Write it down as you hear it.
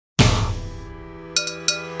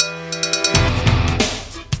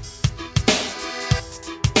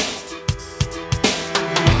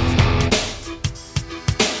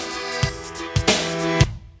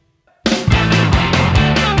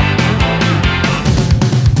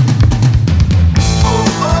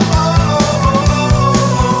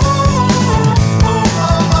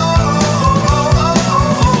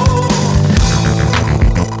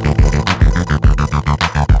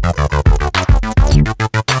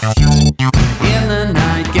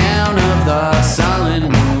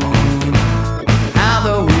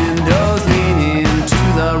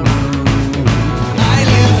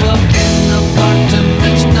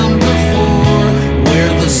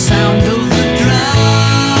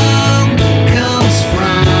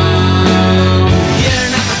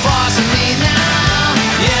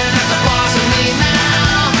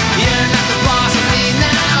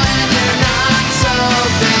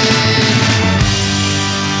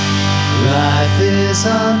Life is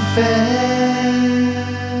unfair.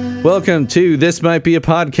 Welcome to This Might Be a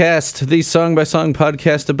Podcast, the song-by-song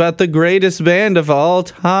podcast about the greatest band of all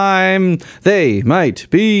time. They might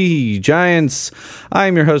be Giants.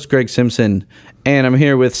 I'm your host, Greg Simpson, and I'm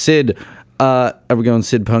here with Sid. Are we going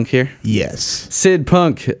Sid Punk here? Yes. Sid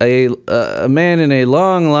Punk, a man in a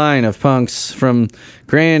long line of punks from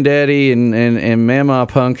Granddaddy and Mama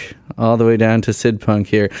Punk all the way down to Sid Punk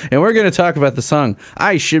here. And we're going to talk about the song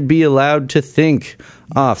I Should Be Allowed to Think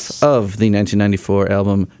off of the 1994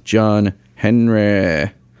 album John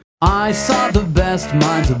Henry. I saw the best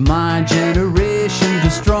minds of my generation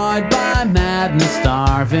destroyed by madness,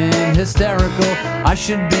 starving, hysterical. I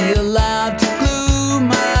should be allowed to glue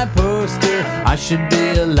my poster. I should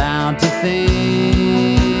be allowed to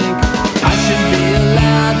think. I should be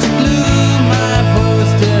allowed to glue my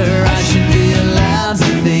poster. I should be allowed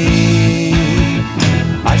to think.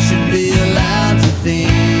 I should be allowed to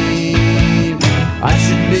think. I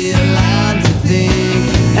should be allowed to think.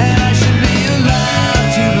 And I should be allowed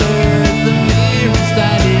to blurt the merest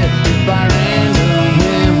idea if by random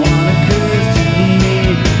when one occurs to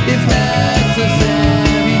me. If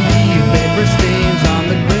necessary, leave paper stains on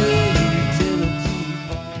the gray utility.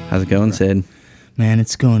 How's it going, Sid? Man,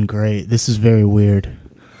 it's going great. This is very weird.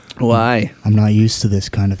 Why? I'm not used to this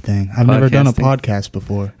kind of thing. I've never done a Podcasting? podcast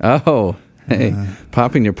before. Oh, hey,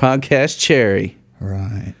 popping your podcast cherry.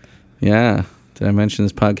 Right. Yeah. Did I mention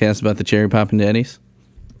this podcast about the cherry popping daddies?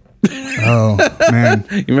 Oh, man.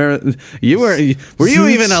 You remember? Were you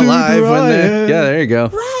even Zoot alive when they? Riot. Yeah, there you go.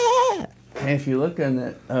 Hey, if you look on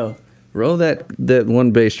that, roll that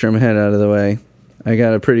one bass drum head out of the way. I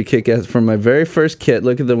got a pretty kick-ass from my very first kit.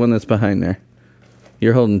 Look at the one that's behind there.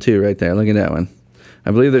 You're holding two right there. Look at that one. I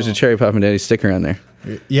believe there's a cherry popping daddy sticker on there.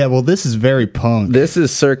 Yeah, well, this is very punk. This is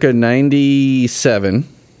circa 97.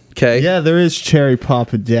 Okay. Yeah, there is Cherry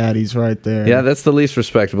Papa Daddies right there. Yeah, that's the least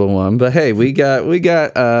respectable one. But hey, we got.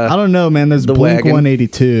 I don't know, man. There's the Blink wagon.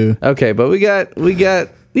 182. Okay, but we got.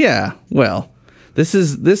 Yeah. Well, this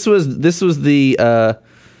was the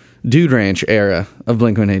Dude Ranch era of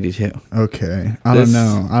Blink 182. Okay. I don't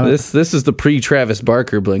know. This is the pre-Travis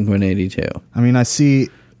Barker Blink 182. I mean, I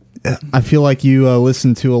feel like you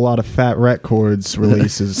listen to a lot of Fat Records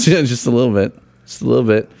releases. Just a little bit.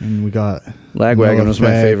 And we got Lagwagon was my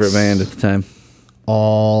NoFX, favorite band at the time.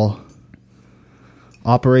 All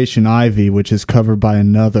Operation Ivy, which is covered by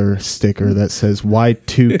another sticker that says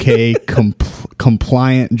Y2K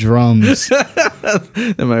compliant drums.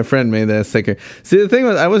 And my friend made that sticker. See, the thing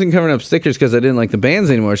was, I wasn't covering up stickers because I didn't like the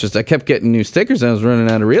bands anymore. It's just I kept getting new stickers and I was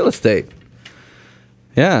running out of real estate.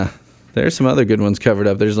 Yeah, there's some other good ones covered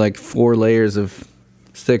up. There's like 4 layers of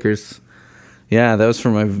stickers. Yeah, that was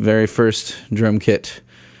for my very first drum kit.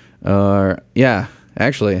 Yeah,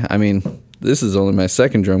 actually, I mean, this is only my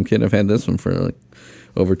second drum kit. I've had this one for like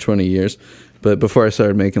over 20 years. But before I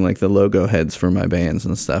started making like the logo heads for my bands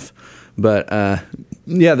and stuff. But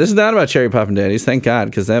yeah, this is not about Cherry Poppin' Daddies, thank God,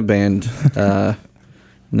 because that band,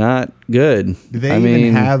 not good. Do they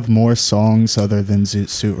even have more songs other than Zoot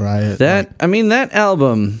Suit Riot? That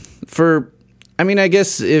album I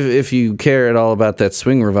guess if you care at all about that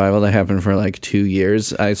swing revival that happened for like 2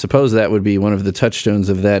 years, I suppose that would be one of the touchstones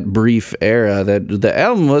of that brief era. That the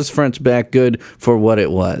album was front to back good for what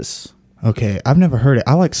it was. Okay, I've never heard it.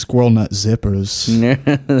 I like Squirrel Nut Zippers.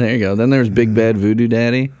 There you go. Then there's Big Bad Voodoo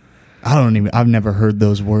Daddy. I've never heard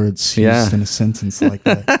those words used in a sentence like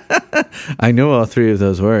that. I know all 3 of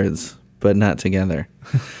those words, but not together.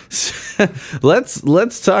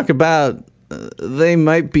 Let's talk about They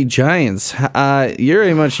Might Be Giants. You're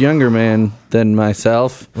a much younger man than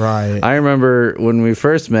myself. Right. I remember when we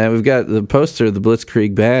first met, we've got the poster of the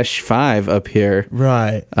Blitzkrieg Bash 5 up here.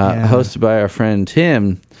 Right. Yeah. Hosted by our friend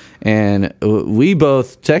Tim. And we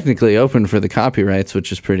both technically opened for the copyrights,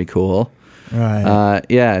 which is pretty cool. Right.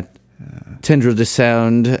 Yeah. Tendril de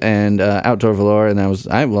Sound and Outdoor Valor. And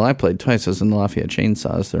I played twice. I was in the Lafayette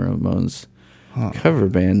Chainsaws, the Ramones cover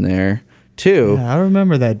band there. Too. Yeah, I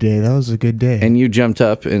remember that day. That was a good day. And you jumped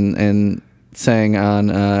up and sang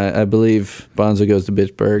on, I believe, Bonzo Goes to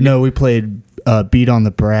Bitburg. No, we played Beat on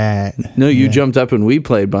the Brat. No, you jumped up when we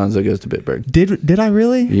played Bonzo Goes to Bitburg. Did I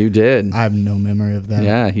really? You did. I have no memory of that.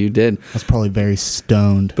 Yeah, you did. I was probably very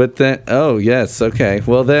stoned. But then, oh, yes, okay.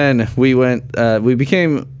 Well, then we went, we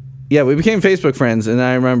became Facebook friends, and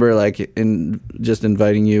I remember just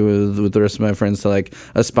inviting you with the rest of my friends to like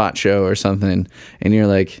a spot show or something, and you're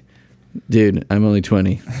like, dude, I'm only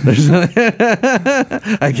 20.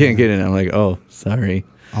 I can't get in. I'm like, oh, sorry.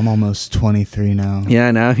 I'm almost 23 now.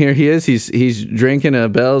 Yeah, now here he is. He's drinking a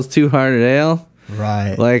Bell's Two Hearted Ale.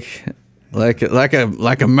 Right. Like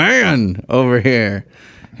a man over here.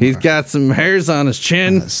 He's got some hairs on his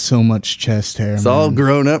chin. So much chest hair. It's all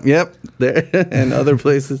grown up. Yep. There and other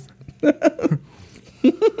places.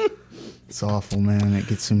 It's awful, man. It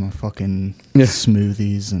gets in my fucking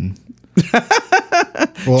smoothies and.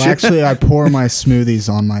 Well, actually, I pour my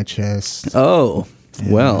smoothies on my chest. Oh,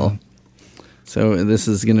 well. So this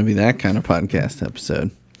is going to be that kind of podcast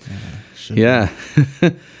episode. Yeah.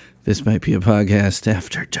 This might be a podcast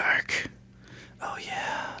after dark. Oh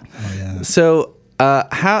yeah. So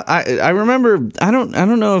how I remember I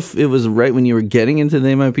don't know if it was right when you were getting into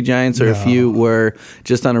They Might Be Giants or if you were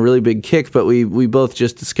just on a really big kick, but we both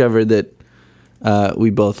just discovered that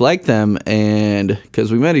we both like them, and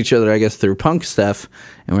because we met each other, I guess, through punk stuff,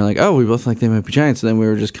 and we're like, oh, we both like They Might Be Giants, and then we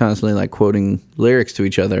were just constantly like quoting lyrics to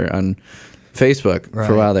each other on Facebook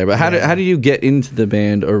for a while there. But how did you get into the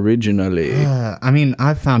band originally? I mean,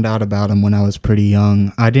 I found out about them when I was pretty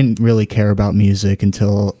young. I didn't really care about music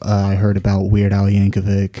until I heard about Weird Al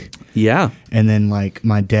Yankovic. Yeah. And then, like,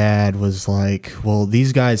 my dad was like, well,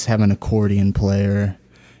 these guys have an accordion player,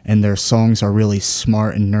 and their songs are really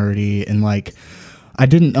smart and nerdy, and, like, I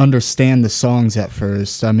didn't understand the songs at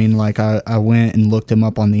first. I mean, like, I went and looked them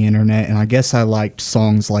up on the internet, and I guess I liked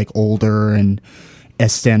songs like Older and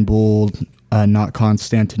Istanbul, not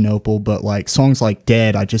Constantinople, but like songs like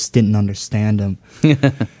Dead, I just didn't understand them.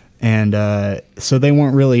 And so they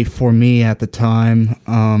weren't really for me at the time.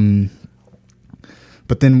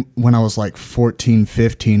 But then when I was like 14,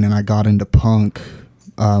 15 and I got into punk,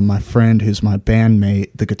 my friend who's my bandmate,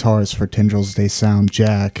 the guitarist for Tendrils They Sound,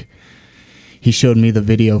 Jack, he showed me the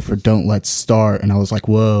video for Don't Let's Start, and I was like,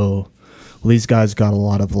 whoa, well, these guys got a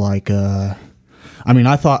lot of like I mean,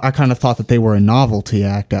 I kind of thought that they were a novelty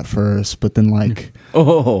act at first, but then like,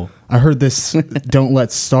 I heard this Don't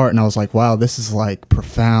Let's Start, and I was like, wow, this is like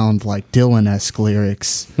profound, like Dylan-esque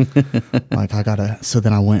lyrics. Like so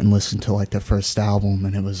then I went and listened to like their first album,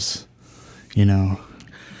 and it was,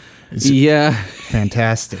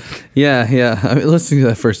 fantastic. Yeah. I mean, listening to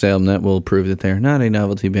that first album, that will prove that they're not a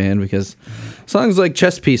novelty band, because songs like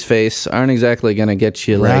Chest Piece Face aren't exactly going to get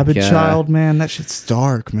you Rabid Child, man, that shit's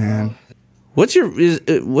dark, man. What's your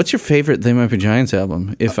favorite They Might Be Giants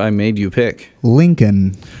album, if I made you pick?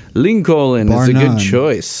 Lincoln is a good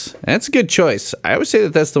choice. That's a good choice. I would say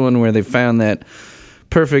that that's the one where they found that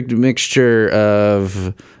perfect mixture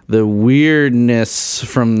of the weirdness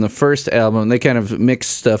from the first album. They kind of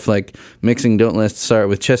mixed stuff like mixing Don't Let's Start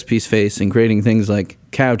with Chest Piece Face and creating things like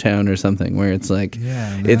Cowtown or something, where it's like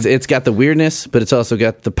it's got the weirdness, but it's also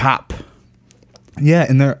got the pop. Yeah,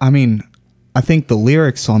 and I think the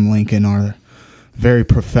lyrics on Lincoln are very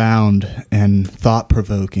profound and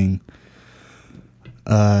thought-provoking.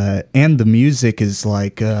 And the music is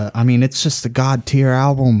like, it's just a God-tier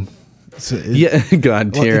album.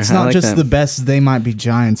 God tier. It's not just the best They Might Be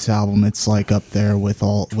Giants album. It's like up there with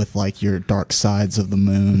like your Dark Sides of the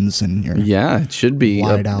Moons and your it should be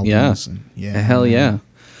White albums. Hell yeah.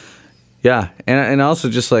 Yeah, and also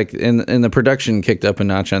just like and the production kicked up a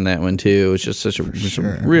notch on that one too. It was just such a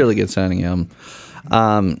really good sounding album.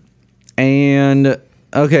 And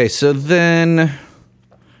okay, so when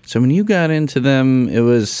you got into them, it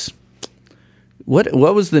was what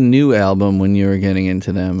was the new album when you were getting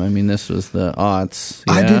into them? I mean, this was the aughts.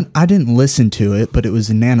 Yeah? I didn't listen to it, but it was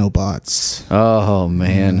Nanobots. Oh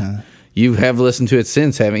man. Yeah. You have listened to it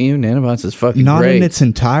since, haven't you? Nanobots is fucking Not great. in its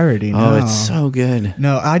entirety, no. Oh, it's so good.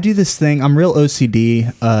 No, I do this thing. I'm real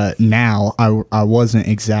OCD now. I wasn't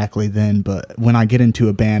exactly then, but when I get into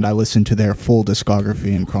a band, I listen to their full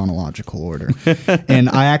discography in chronological order. And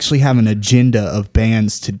I actually have an agenda of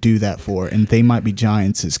bands to do that for, and They Might Be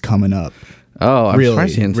Giants is coming up. Oh, I'm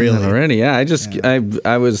surprised you didn't do that already. Yeah,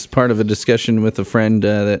 I was part of a discussion with a friend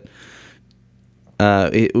that...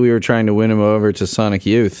 we were trying to win him over to Sonic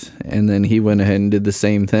Youth, and then he went ahead and did the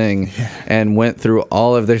same thing and went through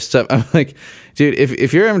all of their stuff. I'm like, dude,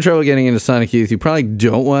 if you're having trouble getting into Sonic Youth, you probably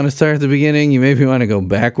don't want to start at the beginning. You maybe want to go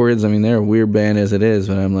backwards. I mean, they're a weird band as it is,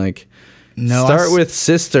 but I'm like, start with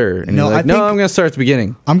Sister. And I'm going to start at the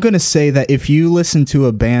beginning. I'm going to say that if you listen to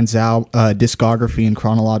a band's discography in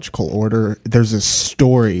chronological order, there's a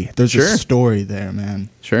story. There's a story there,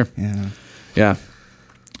 man. Sure. Yeah.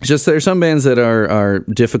 Just there are some bands that are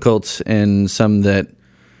difficult, and some that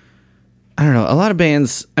I don't know. A lot of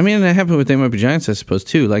bands. I mean, that happened with They Might Be Giants, I suppose,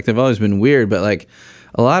 too. Like they've always been weird, but like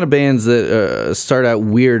a lot of bands that start out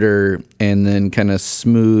weirder and then kind of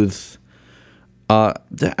smooth. I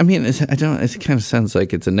mean, it kind of sounds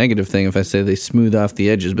like it's a negative thing if I say they smooth off the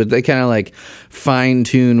edges, but they kind of like fine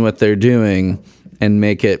tune what they're doing and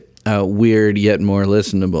make it weird yet more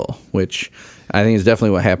listenable, which I think it's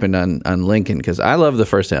definitely what happened on Lincoln, because I love the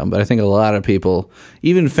first album, but I think a lot of people,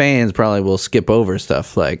 even fans, probably will skip over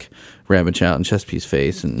stuff like Rabbit Child and Chest Piece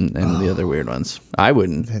Face and the other weird ones. I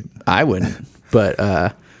wouldn't, but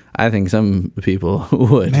I think some people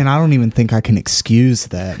would. Man, I don't even think I can excuse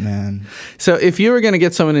that, man. So if you were going to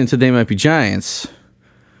get someone into They Might Be Giants,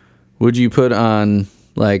 would you put on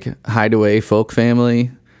like Hideaway Folk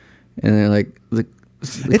Family, and they're like the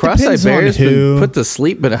Cross-Eyed Bears been put to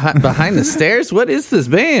sleep behind the stairs? What is this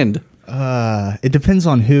band? It depends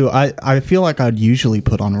on who. I feel like I'd usually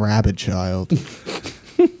put on Rabbit Child.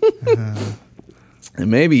 And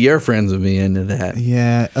maybe your friends would be into that.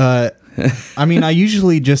 Yeah. I mean, I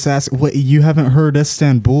usually just ask, what, you haven't heard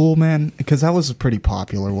Istanbul, man? Because that was pretty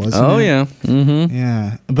popular, wasn't it? Oh, yeah. Mm-hmm.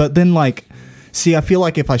 Yeah. But then, like, see, I feel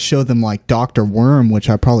like if I show them, like, Dr. Worm, which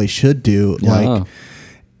I probably should do, like,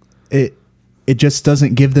 it just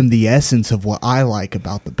doesn't give them the essence of what I like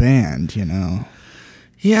about the band, you know?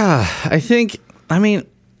 Yeah, I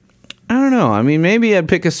don't know. I mean, maybe I'd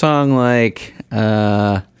pick a song like,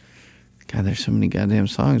 God, there's so many goddamn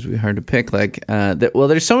songs. It'd be hard to pick. Like,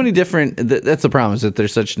 there's so many different, that's the problem, is that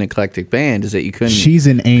there's such an eclectic band, is that you couldn't She's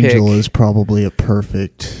an Angel is probably a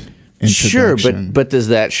perfect Sure, introduction. but does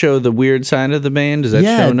that show the weird side of the band? Does that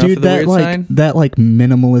show enough of the weird side? That like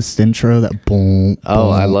minimalist intro, that boom. Oh,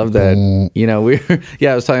 I love that. Boom. You know,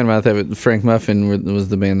 I was talking about that with Frank Muffin was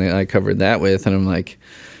the band that I covered that with, and I'm like,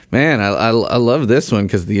 man, I love this one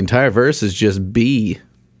because the entire verse is just B.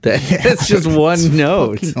 It's just one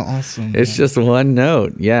note. Awesome. It's just one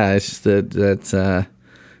note. Yeah, it's just that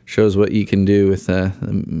shows what you can do with a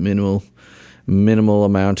minimal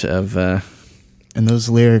amount of. And those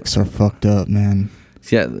lyrics are fucked up, man.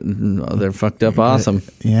 Yeah, they're fucked up awesome.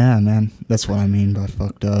 Yeah, man. That's what I mean by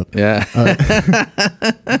fucked up. Yeah.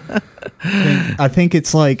 I think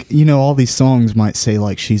it's like, you know, all these songs might say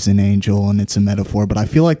like she's an angel and it's a metaphor, but I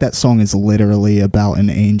feel like that song is literally about an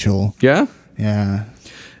angel. Yeah? Yeah.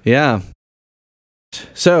 Yeah.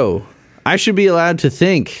 So, I Should Be Allowed to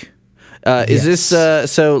Think. Is this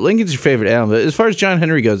so? Lincoln's your favorite album, but as far as John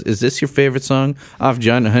Henry goes, is this your favorite song off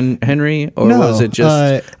John Henry, or was it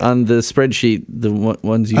just on the spreadsheet the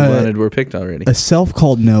ones you wanted were picked already? A Self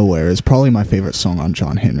Called Nowhere is probably my favorite song on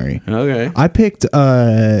John Henry. Okay, I picked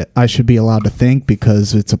I Should Be Allowed to Think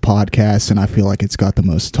because it's a podcast and I feel like it's got the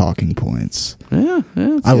most talking points. Yeah,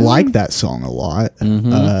 I like that song a lot.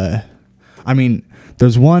 Mm-hmm. I mean,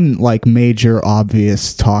 there's one like major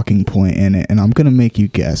obvious talking point in it, and I'm gonna make you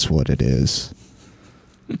guess what it is.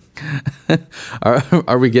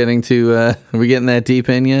 Are we getting to? Are we getting that deep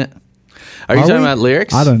in yet? Are you talking about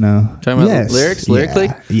lyrics? I don't know. Talking about lyrics, lyrically?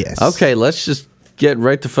 Yeah, yes. Okay, let's just get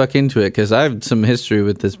right the fuck into it, because I have some history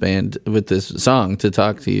with this band, with this song to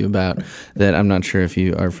talk to you about that I'm not sure if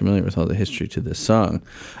you are familiar with all the history to this song.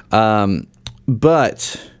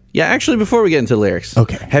 But yeah, actually, before we get into lyrics,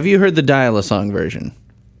 okay, have you heard the Dial-A-Song version?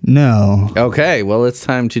 No. Okay, well, it's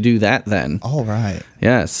time to do that then. All right.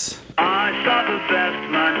 Yes. I saw the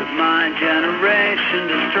best mind of my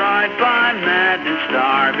generation destroyed by madness,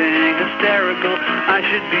 starving, hysterical. I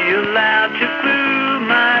should be allowed to glue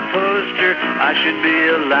my poster. I should be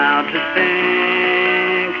allowed to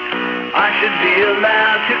think. I should be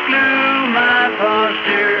allowed to glue my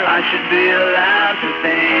poster. I should be allowed to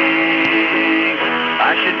think.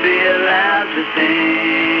 I should be allowed to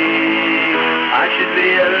think. I should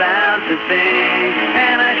be allowed to think.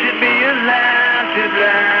 And I should be allowed to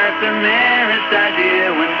blurt the merest idea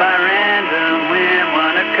when by random whim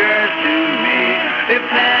one occurs to me. If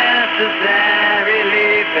necessary,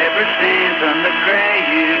 leave paper stains on the gray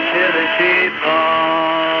utility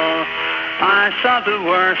pole. I saw the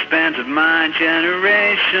worst band of my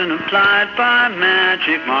generation applied by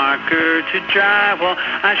magic marker to drywall.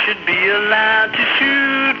 I should be allowed to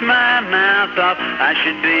shoot my mouth off. I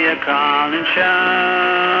should be a call-in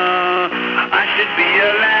show. I should be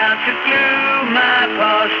allowed to glue my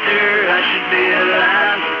poster. I should be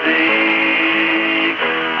allowed to think.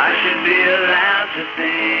 I should be allowed to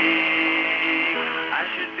think. I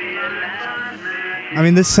should be allowed to think. I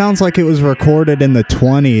mean, this sounds like it was recorded in the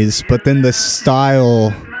 20s, but then the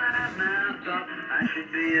style...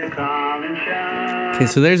 Okay,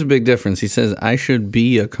 so there's a big difference. He says, I should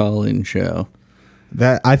be a call-in show.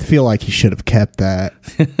 That I feel like he should have kept that.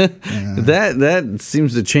 Yeah. That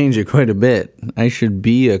seems to change it quite a bit. I should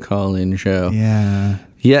be a call-in show. Yeah.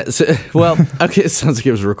 Yeah, so, well, okay, it sounds like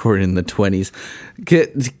it was recorded in the 20s.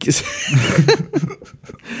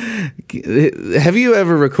 Have you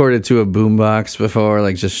ever recorded to a boombox before,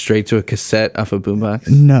 like just straight to a cassette off a boombox?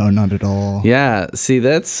 No, not at all. Yeah, see,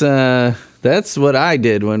 that's what I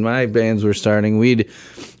did when my bands were starting. We'd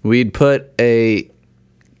put a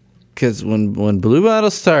because when Blue Bottle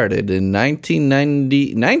started in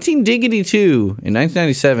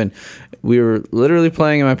 1997, we were literally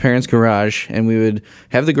playing in my parents' garage, and we would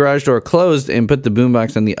have the garage door closed and put the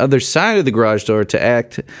boombox on the other side of the garage door to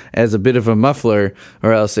act as a bit of a muffler,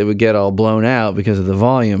 or else it would get all blown out because of the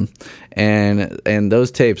volume. And those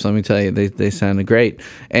tapes, let me tell you, they sounded great.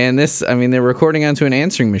 And this, I mean, they're recording onto an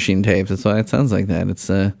answering machine tape. That's why it sounds like that. It's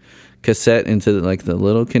a cassette into like the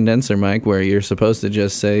little condenser mic where you're supposed to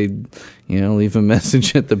just say, leave a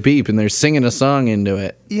message at the beep, and they're singing a song into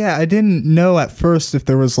it. Yeah, I didn't know at first if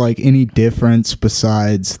there was like any difference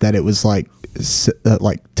besides that it was like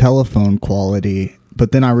telephone quality.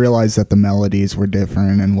 But then I realized that the melodies were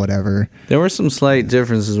different and whatever. There were some slight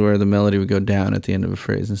differences where the melody would go down at the end of a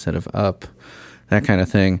phrase instead of up, that kind of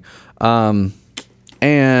thing. And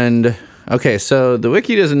okay, so the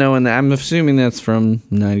wiki doesn't know when I'm assuming that's from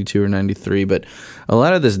 92 or 93, but a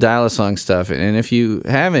lot of this Dial-A-Song stuff, and if you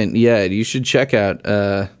haven't yet, you should check out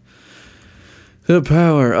The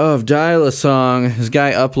Power of Dial-A-Song. This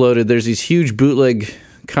guy uploaded, there's these huge bootleg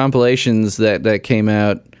compilations that came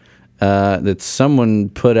out that someone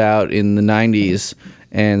put out in the 90s,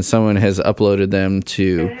 and someone has uploaded them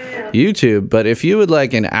to YouTube. But if you would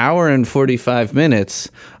like an hour and 45 minutes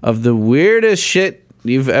of the weirdest shit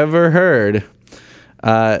you've ever heard,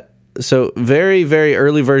 so very, very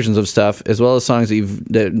early versions of stuff, as well as songs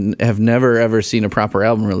that have never ever seen a proper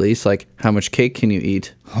album release, like How Much Cake Can You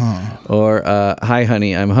Eat? Or Hi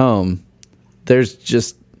Honey, I'm Home. There's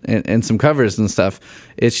just, and some covers and stuff.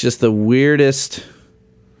 It's just the weirdest.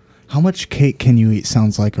 How Much Cake Can You Eat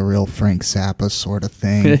sounds like a real Frank Zappa sort of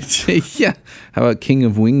thing. Yeah. How about King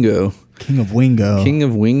of Wingo? King of Wingo. King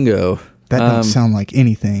of Wingo. That doesn't sound like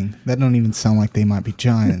anything. That don't even sound like they might be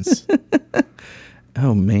giants.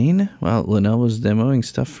 Oh, Maine? Wow, Linnell was demoing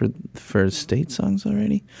stuff for state songs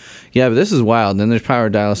already? Yeah, but this is wild. And then there's Power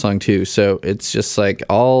Dial-A-Song too. So it's just like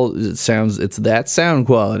it's that sound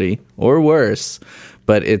quality or worse.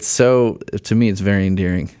 But it's so, to me, it's very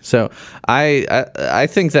endearing. So I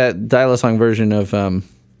think that Dial-A-Song version of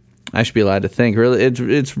I Should Be Allowed to Think, really,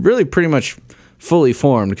 it's really pretty much fully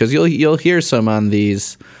formed, because you'll hear some on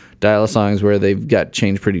these Dial-A-Songs where they've got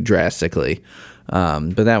changed pretty drastically.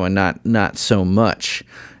 But that one, not so much.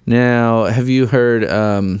 Now, have you heard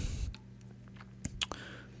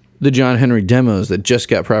the John Henry demos that just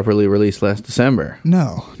got properly released last December?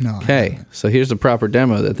 No. Okay, so here's the proper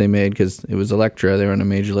demo that they made, because it was Elektra. They were on a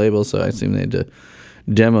major label, so I assume they had to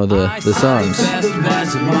demo the songs. The best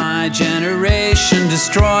bands of my generation,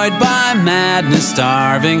 destroyed by madness,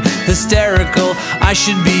 starving, hysterical. I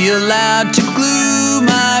should be allowed to glue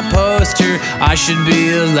my poster. I should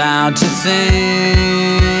be allowed to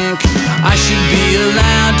think. I should be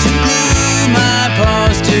allowed to glue my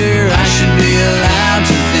poster. I should be allowed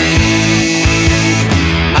to think.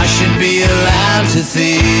 I should be allowed to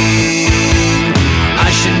think. I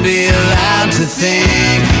should be allowed to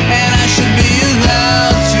think. And I should be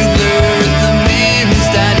allowed to blur the memes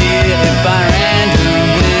that if by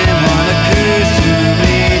random whim one occurs to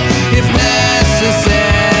me. If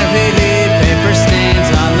necessary, leave paper stains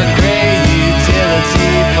on the gray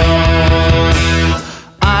utility pole.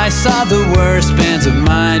 I saw the worst bands of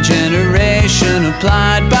my generation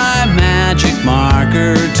applied by magic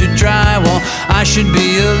marker to drywall. I should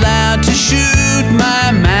be allowed to shoot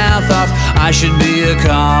my mouth off. I should be a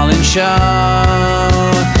call-in show.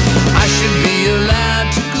 I should be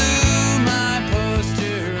allowed to glue my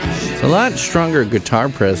poster. It's a lot stronger guitar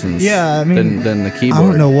presence than the keyboard. I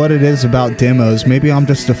don't know what it is about demos. Maybe I'm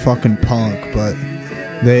just a fucking punk, but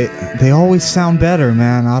they always sound better,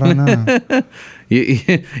 man. I don't know.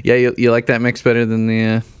 You like that mix better than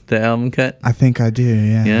the album cut? I think I do,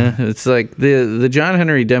 yeah. Yeah, it's like the John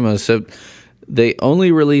Henry demos. So they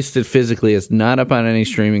only released it physically. It's not up on any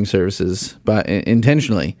streaming services, but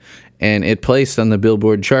intentionally, and it placed on the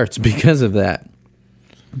Billboard charts because of that.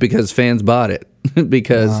 Because fans bought it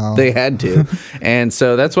because they had to, and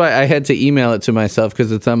so that's why I had to email it to myself,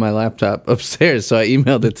 because it's on my laptop upstairs. So I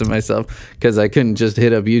emailed it to myself because I couldn't just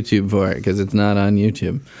hit up YouTube for it because it's not on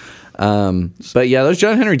YouTube. But yeah, those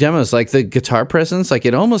John Henry demos, like the guitar presence, like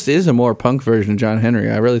it almost is a more punk version of John Henry.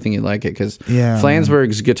 I really think you'd like it, because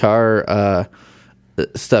Flansburgh's guitar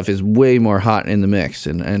stuff is way more hot in the mix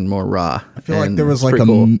and more raw. I feel like there was like a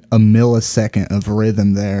millisecond of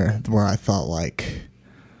rhythm there where I thought like,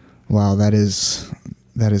 wow, that is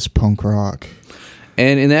punk rock.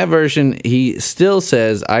 And in that version, he still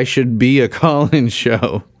says, I should be a call-in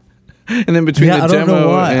show. And then between the demo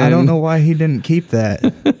I don't know why he didn't keep that.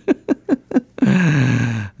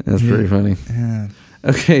 That's pretty funny. Yeah.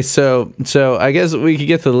 Okay, so I guess we could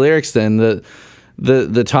get to the lyrics then.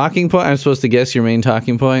 The talking point, I'm supposed to guess your main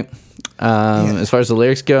talking point, As far as the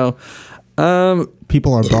lyrics go,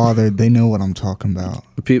 People are bothered. They know what I'm talking about.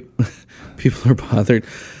 people are bothered.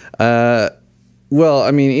 Well,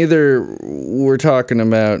 I mean, either we're talking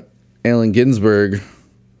about Allen Ginsberg,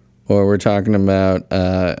 or we're talking about,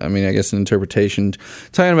 I guess an interpretation.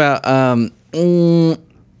 Talking about,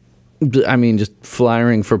 just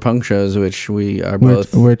flying for punk shows, which we are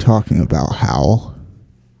both. We're talking about Howl.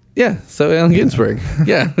 Yeah, so Allen Ginsberg.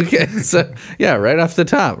 Yeah, okay. So, yeah, right off the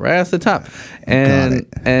top.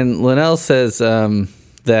 And Linnell says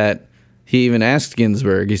that he even asked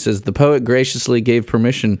Ginsberg, he says, the poet graciously gave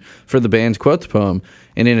permission for the band to quote the poem,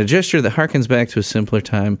 and in a gesture that harkens back to a simpler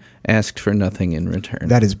time, asked for nothing in return.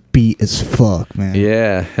 That is beat as fuck, man.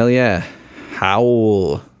 Yeah, hell yeah.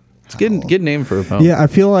 Howl. It's a good name for a poem. Yeah, I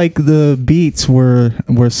feel like the Beats were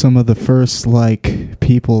some of the first, like,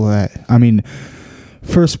 people that, they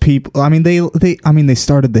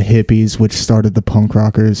started the hippies, which started the punk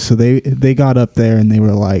rockers. So they got up there and they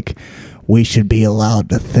were like, we should be allowed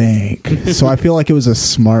to think. So I feel like it was a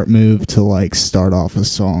smart move to like start off a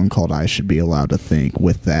song called I Should Be Allowed to Think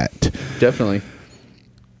with that. Definitely.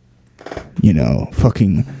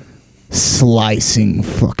 Fucking slicing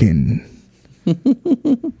fucking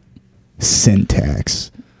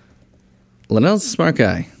syntax. Linnell's a smart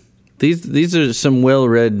guy. These are some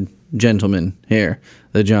well-read gentlemen here,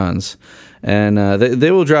 the Johns, and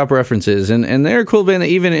they will drop references, and they're a cool band.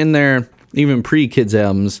 Even in their pre-kids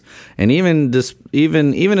albums, and even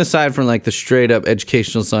aside from like the straight up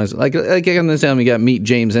educational songs, like on this album you got Meet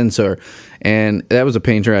James Ensor, and that was a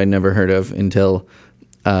painter I'd never heard of until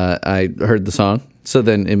I heard the song. So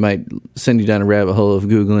then it might send you down a rabbit hole of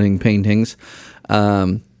Googling paintings,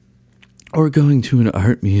 or going to an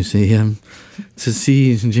art museum to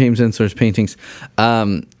see James Ensor's paintings.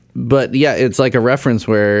 But yeah, it's like a reference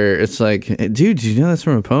where it's like, hey, dude, did you know that's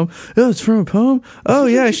from a poem? Oh, it's from a poem? Oh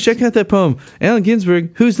yeah, I should check out that poem. Allen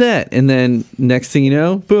Ginsberg, who's that? And then next thing you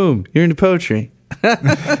know, boom, you're into poetry.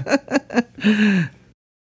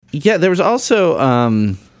 Yeah, there was also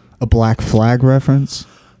a Black Flag reference.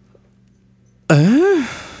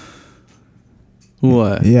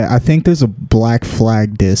 What? Yeah, I think there's a Black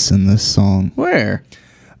Flag diss in this song. Where?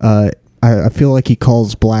 I feel like he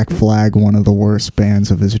calls Black Flag one of the worst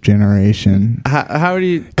bands of his generation. How do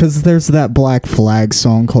you... Because there's that Black Flag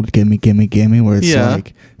song called Gimme, Gimme, Gimme, where it's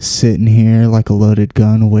like, sitting here like a loaded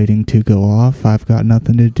gun waiting to go off. I've got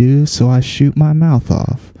nothing to do, so I shoot my mouth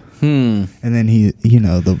off. And then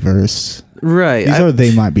the verse... Right. These are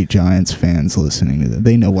They Might Be Giants fans listening to that.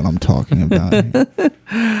 They know what I'm talking about.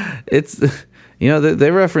 It's... they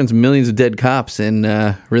reference millions of dead cops in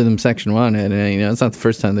Rhythm Section 1, and it's not the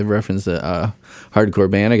first time they've referenced a hardcore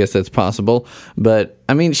band. I guess that's possible. But,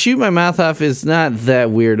 shoot my mouth off is not that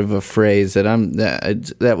weird of a phrase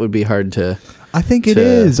that would be hard to... I think it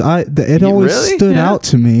is. It always stood out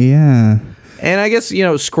to me, yeah. And I guess,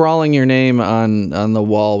 scrawling your name on the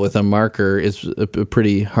wall with a marker is a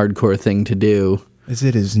pretty hardcore thing to do. Is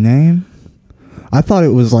it his name? I thought it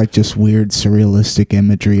was like just weird surrealistic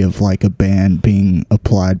imagery of like a band being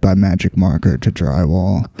applied by magic marker to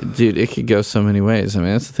drywall. Dude, it could go so many ways.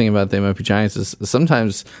 That's the thing about They Might Be Giants is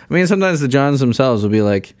sometimes the Johns themselves will be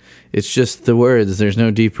like, it's just the words, there's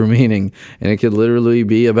no deeper meaning. And it could literally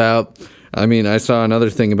be about, I saw another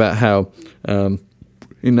thing about how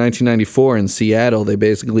in 1994 in Seattle, they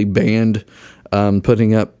basically banned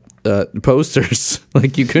putting up posters.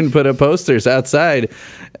 Like you couldn't put up posters outside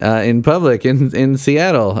in public in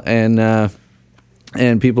Seattle, and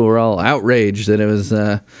people were all outraged that it was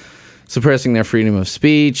suppressing their freedom of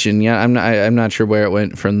speech. And I'm not sure where it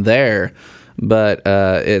went from there, but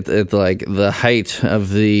it's like the height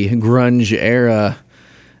of the grunge era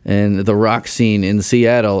and the rock scene in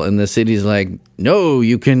Seattle, and the city's like, no,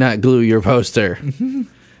 you cannot glue your poster.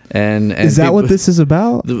 And is that what this is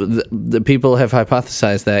about? The people have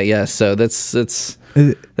hypothesized that, yes. So that's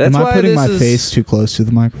am I putting my face too close to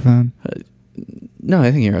the microphone? No,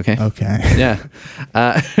 I think you're okay. Okay. Yeah.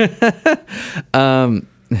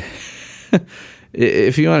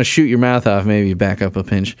 If you want to shoot your mouth off, maybe back up a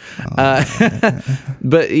pinch.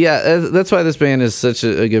 But yeah, that's why this band is such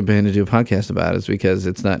a good band to do a podcast about, is because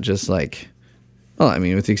it's not just like, well,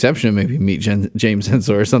 with the exception of maybe Meet James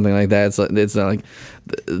Ensor or something like that, it's not like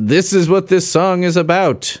this is what this song is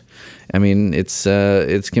about.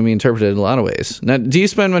 It can be interpreted in a lot of ways. Now, do you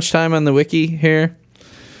spend much time on the wiki here?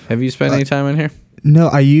 Have you spent any time on here? No,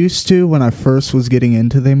 I used to when I first was getting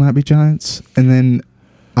into They Might Be Giants, and then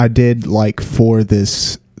I did like for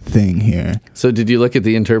this thing here. So did you look at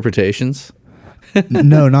the interpretations?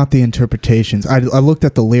 No, not the interpretations. I looked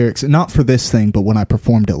at the lyrics, not for this thing, but when I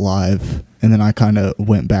performed it live. And then I kind of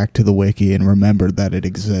went back to the wiki and remembered that it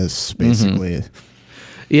exists, basically.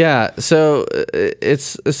 Yeah, so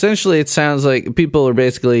it's essentially, it sounds like people are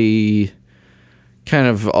basically kind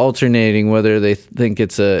of alternating whether they think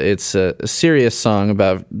it's a serious song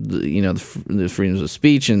about the freedoms of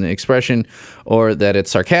speech and expression, or that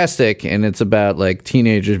it's sarcastic and it's about like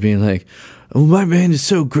teenagers being like, "Oh, my band is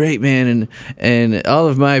so great, man, and all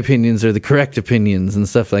of my opinions are the correct opinions," and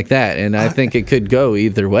stuff like that. And I think it could go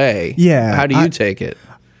either way. Yeah, How do you take it?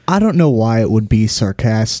 I don't know why it would be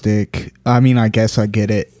sarcastic. I mean, I guess I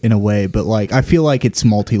get it in a way, but like I feel like it's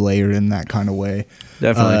multi-layered in that kind of way.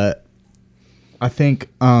 Definitely. I think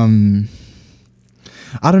I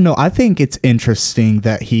don't know. I think it's interesting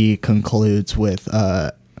that he concludes with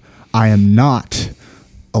 "I am not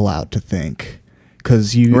allowed to think,"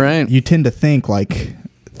 because you tend to think like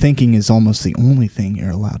thinking is almost the only thing you're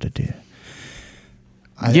allowed to do.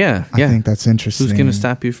 I think that's interesting. Who's going to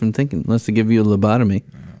stop you from thinking unless they give you a lobotomy?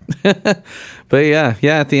 But yeah,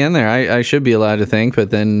 at the end there, I should be allowed to think, but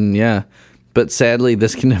then but sadly,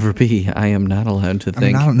 this can never be. I am not allowed to think. I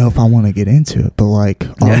mean, I don't know if I want to get into it, but like,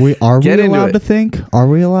 are we allowed to think? Are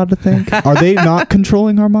we allowed to think? Are they not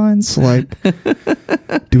controlling our minds? Like,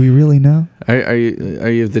 do we really know? Are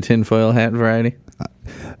you of the tinfoil hat variety?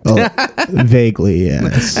 Vaguely,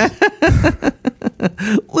 yes. A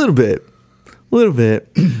little bit.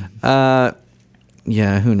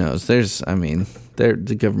 Yeah, who knows?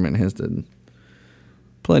 The government has done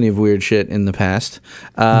plenty of weird shit in the past.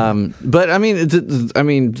 But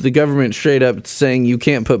the government straight up saying you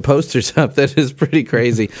can't put posters up, that is pretty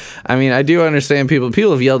crazy. I mean, I do understand people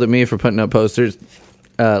have yelled at me for putting up posters,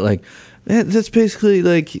 like, that's basically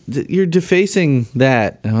like you're defacing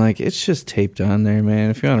that. And I'm like, it's just taped on there,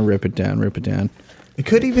 man. If you want to rip it down, rip it down. It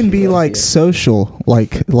could even be like social,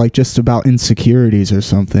 like just about insecurities or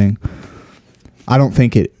something. I don't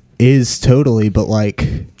think it is totally, but like.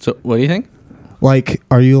 So what do you think? Like,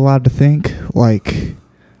 are you allowed to think? Like,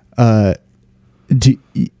 you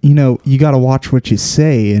got to watch what you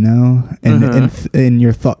say, and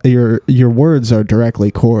your words are directly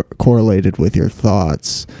correlated with your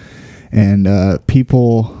thoughts, and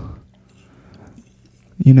people.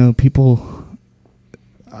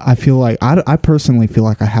 I feel like I personally feel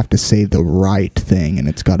like I have to say the right thing, and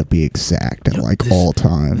it's got to be exact at all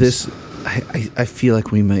times. I feel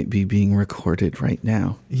like we might be being recorded right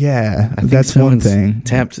now. Yeah, that's one thing.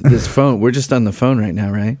 Tapped this phone. We're just on the phone right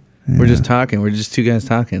now, right? Yeah. We're just talking. We're just two guys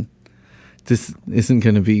talking. This isn't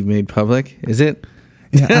going to be made public, is it?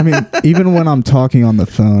 Yeah, I mean, even when I'm talking on the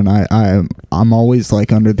phone, I'm always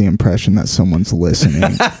like under the impression that someone's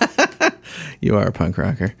listening. You are a punk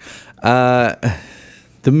rocker.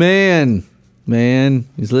 The man,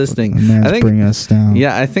 he's listening. The man's bringing us down.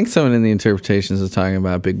 Yeah, I think someone in the interpretations is talking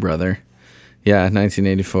about Big Brother. Yeah,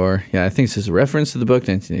 1984. Yeah, I think this is a reference to the book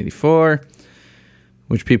 1984,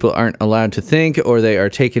 which people aren't allowed to think, or they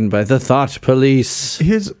are taken by the thought police.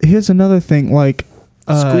 Here's another thing, like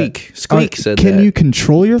Squeak said that. Can you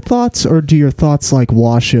control your thoughts, or do your thoughts like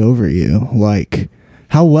wash over you? Like,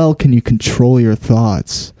 how well can you control your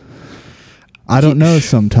thoughts? I don't know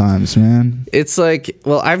sometimes, man. It's like,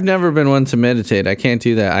 well, I've never been one to meditate. I can't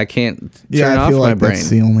do that. I can't turn off my brain. That's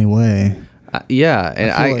the only way. I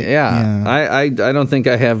don't think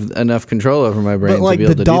I have enough control over my brain to be able to do that.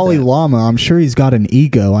 But like the Dalai Lama, I'm sure he's got an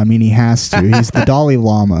ego. I mean, he has to. He's the Dalai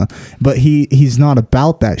Lama, but he's not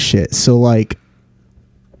about that shit. So like,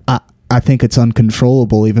 I think it's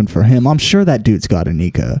uncontrollable even for him. I'm sure that dude's got an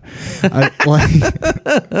ego.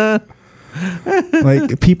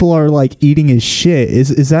 Like people are like eating his shit.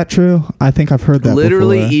 Is that true? I think I've heard that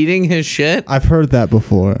literally before. Eating his shit? I've heard that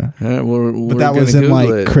before. But that was in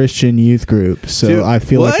like Christian youth group. So dude, I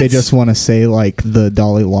feel like they just want to say like the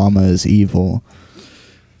Dalai Lama is evil.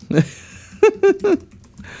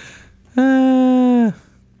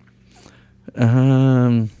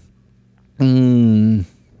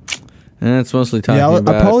 That's mostly talking about.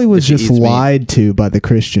 I probably was just lied to by the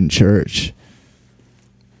Christian church.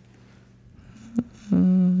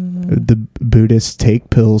 The Buddhists take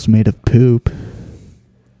pills made of poop.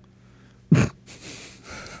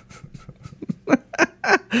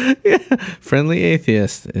 Yeah. Friendly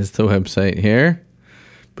Atheist is the website here.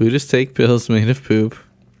 Buddhists take pills made of poop.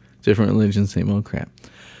 Different religions, same old crap.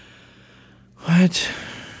 What?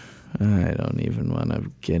 I don't even want to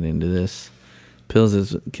get into this.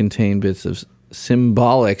 Pills contain bits of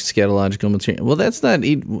symbolic scatological material. Well, that's not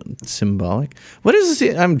symbolic. What is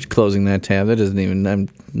this? I'm closing that tab. That doesn't even. I'm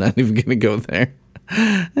not even going to go there.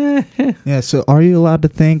 Yeah. So, are you allowed to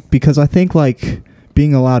think? Because I think like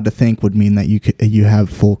being allowed to think would mean that you have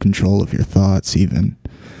full control of your thoughts. Even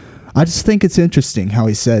I just think it's interesting how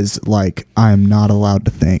he says, like, I'm not allowed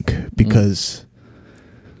to think, because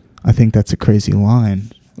I think that's a crazy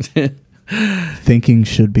line. Thinking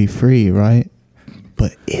should be free, right?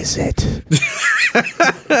 But is it?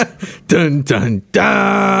 Dun, dun,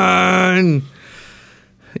 dun!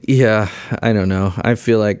 Yeah, I don't know. I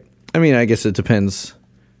feel like, I mean, I guess it depends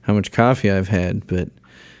how much coffee I've had, but,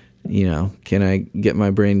 you know, can I get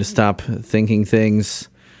my brain to stop thinking things?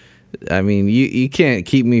 I mean, you can't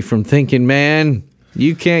keep me from thinking, man.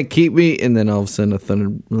 You can't keep me. And then all of a sudden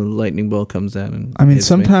a lightning bolt comes down. And I mean,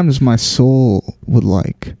 sometimes my soul would,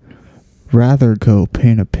 like, rather go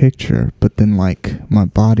paint a picture, but then, like, my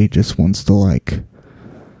body just wants to, like,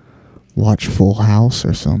 watch Full House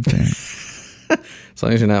or something. As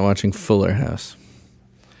long as you're not watching Fuller House.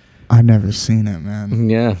 I've never seen it, man.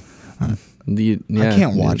 Yeah. I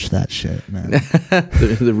can't watch that shit, man.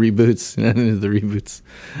 the reboots. The reboots.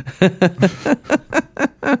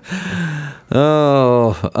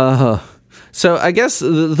 So I guess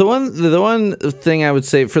the one thing I would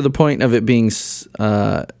say for the point of it being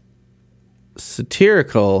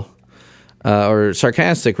satirical or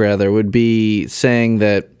sarcastic rather would be saying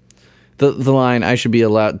that the line, I should be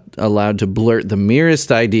allowed to blurt the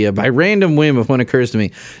merest idea by random whim if one occurs to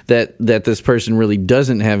me, that this person really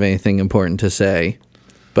doesn't have anything important to say,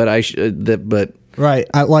 but right.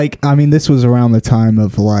 I mean, this was around the time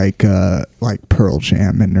of like Pearl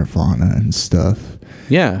Jam and Nirvana and stuff.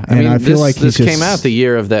 Yeah, I mean, I feel like this came out the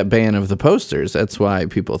year of that ban of the posters. That's why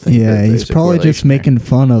people think. Yeah, he's probably just making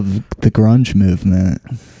fun of the grunge movement.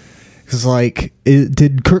 Because, like,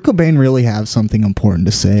 did Kurt Cobain really have something important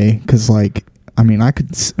to say? Because, like, I mean, I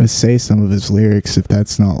could say some of his lyrics if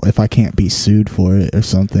I can't be sued for it or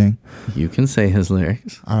something. You can say his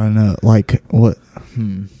lyrics. I don't know. Like, what?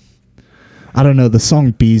 I don't know. The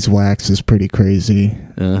song Beeswax is pretty crazy.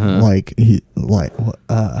 Like,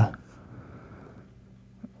 I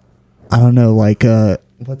don't know. Like,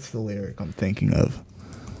 what's the lyric I'm thinking of?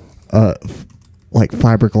 Like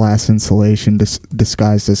fiberglass insulation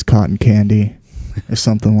disguised as cotton candy or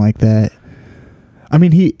something like that. I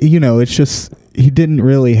mean, it's just, he didn't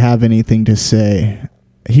really have anything to say.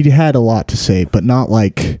 He had a lot to say, but not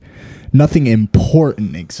like, nothing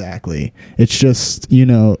important exactly. It's just,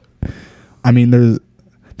 I mean,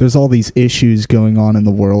 there's all these issues going on in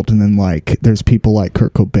the world, and then, like, there's people like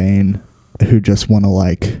Kurt Cobain who just want to,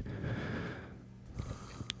 like,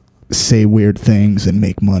 say weird things and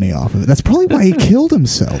make money off of it. That's probably why he killed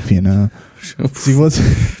himself, He was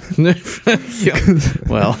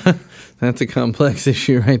well, that's a complex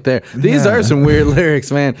issue right there. These are some weird lyrics,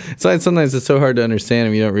 man. Sometimes it's so hard to understand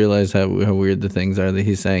them. You don't realize how weird the things are that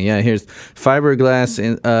he's saying. Yeah, here's fiberglass.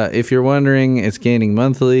 If you're wondering, it's gaining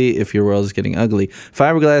monthly. If your world is getting ugly,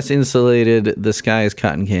 fiberglass insulated. The sky is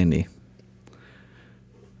cotton candy.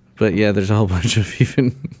 But yeah, there's a whole bunch of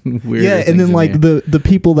even weird. Yeah, and then like the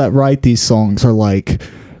people that write these songs are like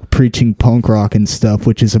preaching punk rock and stuff,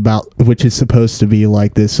 which is supposed to be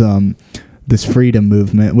like this freedom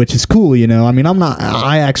movement, which is cool, I mean,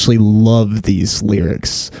 I actually love these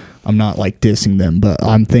lyrics. I'm not like dissing them, but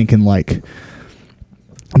I'm thinking like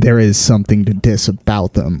there is something to diss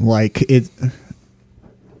about them. Like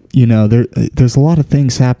there's a lot of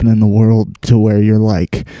things happening in the world to where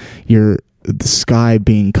the sky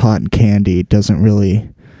being cotton candy doesn't really,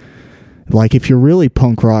 like, if you're really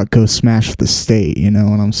punk rock, go smash the state, you know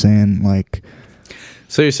what I'm saying? Like,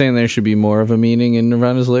 so you're saying there should be more of a meaning in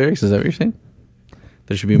Nirvana's lyrics? Is that what you're saying?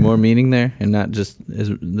 There should be more meaning there, and not just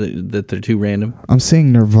that they're too random? I'm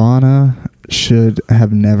saying Nirvana should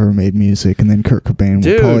have never made music, and then Kurt Cobain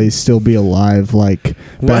would probably still be alive, like,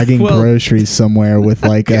 bagging groceries somewhere with,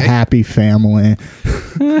 like, a happy family.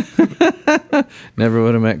 Never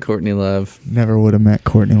would have met Courtney Love. Dude,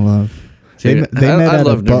 I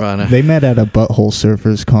love Nirvana. They met at a Butthole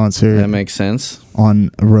Surfers concert. That makes sense. On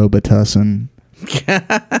Robitussin.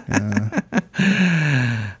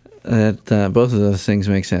 Both of those things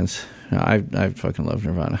make sense. I fucking love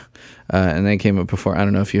Nirvana. And they came up before. I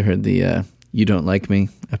don't know if you heard the You Don't Like Me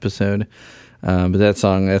episode. But that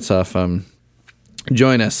song, that's off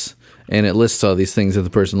Join Us. And it lists all these things that the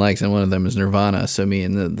person likes. And one of them is Nirvana. So me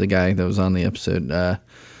and the guy that was on the episode,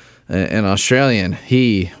 an Australian,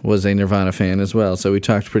 he was a Nirvana fan as well. So we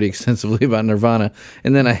talked pretty extensively about Nirvana.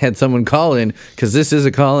 And then I had someone call in, because this is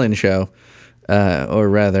a call-in show. Or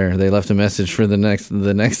rather, they left a message for the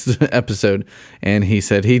next episode, and he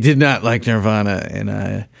said he did not like Nirvana, and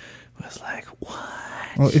I was like, "What?"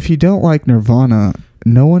 Well, if you don't like Nirvana,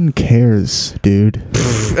 no one cares, dude.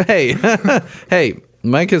 Hey,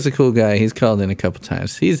 Mike is a cool guy. He's called in a couple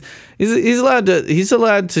times. He's allowed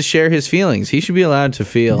to share his feelings. He should be allowed to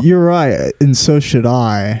feel. You're right, and so should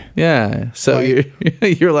I. Yeah. So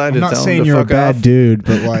Like, you're allowed to I'm not tell him saying to you're a fuck bad off. dude,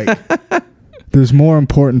 but like, there's more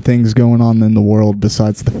important things going on in the world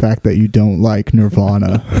besides the fact that you don't like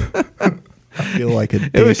Nirvana. I feel like a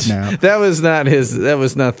dick now. That was not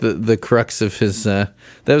the crux of his. That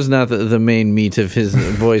was not the main meat of his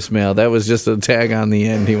voicemail. That was just a tag on the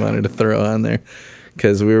end he wanted to throw on there.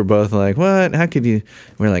 Because we were both like, what? How could you?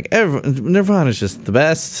 We're like, Nirvana's just the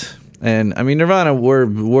best. And I mean, Nirvana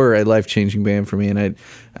were a life-changing band for me.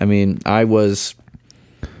 And I was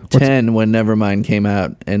 10 when Nevermind came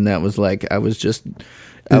out. And that was like, I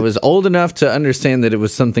was old enough to understand that it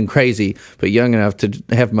was something crazy, but young enough to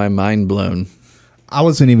have my mind blown. I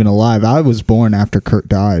wasn't even alive. I was born after Kurt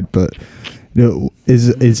died, but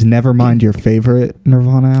is Nevermind your favorite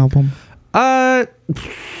Nirvana album? I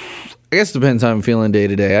guess it depends how I'm feeling day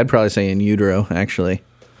to day. I'd probably say In Utero, actually,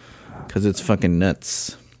 because it's fucking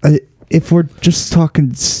nuts. If we're just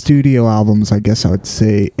talking studio albums, I guess I would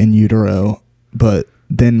say In Utero, but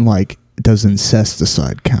then like, does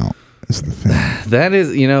Incesticide count? Is the thing. That is,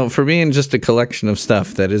 for being just a collection of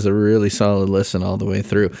stuff, that is a really solid listen all the way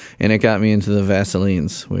through. And it got me into the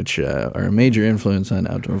Vaselines, which are a major influence on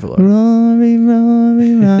Outdoor Velour. Rory.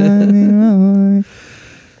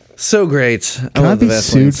 So great. Can I be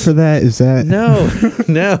sued for that? Is that... No.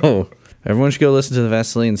 Everyone should go listen to the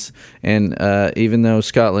Vaselines. And even though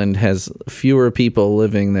Scotland has fewer people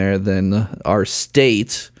living there than our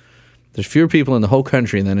state... There's fewer people in the whole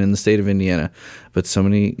country than in the state of Indiana, but so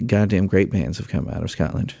many goddamn great bands have come out of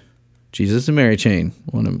Scotland. Jesus and Mary Chain,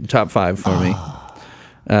 one of top 5 for me.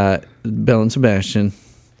 Bell and Sebastian,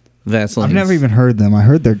 Vaseline. I've never even heard them. I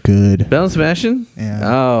heard they're good. Bell and Sebastian? Yeah.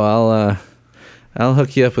 Oh, I'll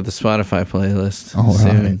hook you up with a Spotify playlist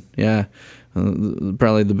soon. Right. Yeah,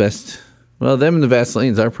 probably the best. Well, them and the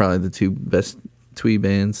Vaselines are probably the 2 best twee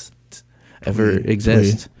bands ever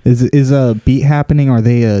exist. Is a Beat Happening? Are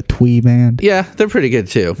they a twee band? Yeah, they're pretty good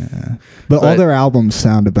too. Yeah. But all their albums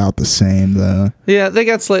sound about the same, though. Yeah, they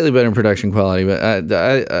got slightly better production quality, but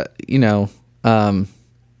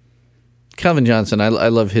Calvin Johnson, I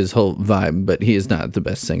love his whole vibe, but he is not the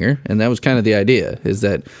best singer, and that was kind of the idea: is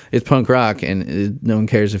that it's punk rock, and no one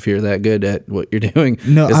cares if you're that good at what you're doing,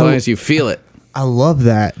 as long as you feel it. I love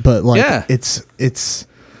that, but like, it's.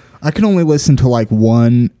 I can only listen to like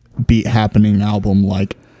one Beat Happening album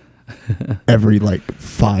like every like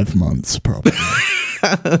 5 months probably.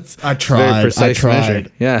 I tried. Measure.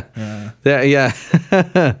 Yeah.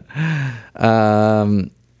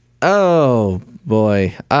 Oh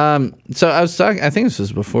boy. So I was talking, I think this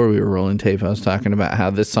was before we were rolling tape. I was talking about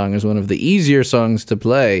how this song is one of the easier songs to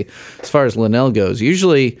play as far as Linnell goes.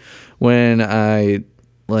 Usually when I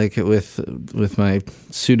like with my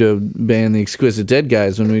pseudo band The Exquisite Dead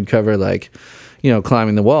Guys, when we'd cover like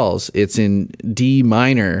Climbing the Walls, it's in D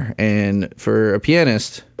minor, and for a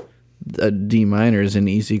pianist, a D minor is an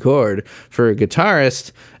easy chord. For a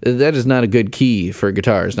guitarist, that is not a good key for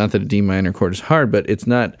guitars. Not that a D minor chord is hard, but it's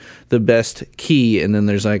not the best key. And then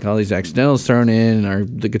there's like all these accidentals thrown in,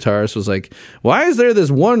 and the guitarist was like, why is there this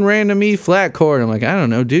one random E flat chord? I'm like, I don't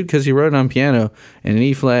know, dude, because he wrote it on piano, and an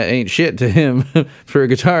E flat ain't shit to him. For a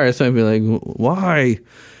guitarist, I'd be like, why?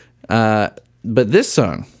 But this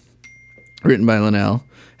song, written by Linnell,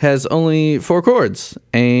 has only 4 chords,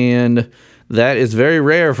 and that is very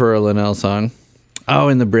rare for a Linnell song. Oh,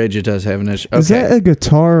 in the bridge it does have an issue. Okay. Is that a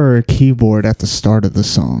guitar or a keyboard at the start of the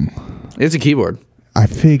song? It's a keyboard. I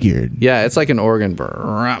figured. Yeah, it's like an organ.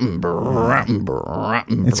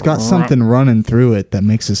 It's got something running through it that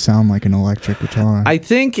makes it sound like an electric guitar. I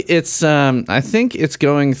think it's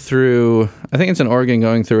going through. I think it's an organ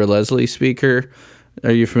going through a Leslie speaker.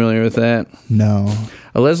 Are you familiar with that? No.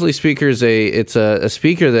 A Leslie speaker is a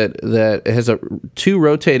speaker that has 2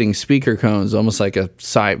 rotating speaker cones, almost like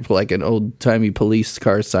like an old timey police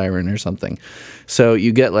car siren or something. So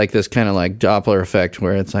you get like this kind of like Doppler effect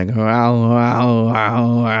where it's like wow wow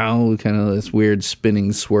wow wow, kind of this weird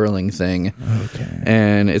spinning swirling thing. Okay.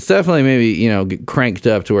 And it's definitely maybe cranked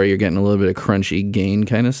up to where you're getting a little bit of crunchy gain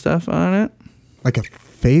kind of stuff on it. Like a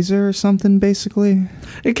phaser or something, basically.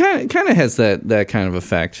 It kind of has that kind of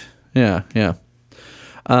effect. Yeah.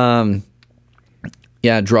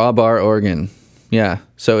 Drawbar organ. Yeah.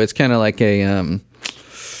 So it's kind of like a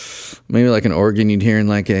maybe like an organ you'd hear in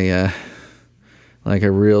like a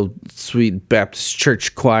real sweet Baptist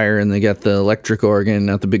church choir, and they got the electric organ,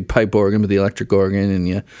 not the big pipe organ, but the electric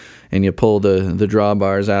organ, and you pull the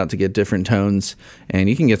drawbars out to get different tones, and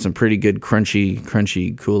you can get some pretty good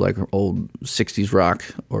crunchy, cool, like old 60s rock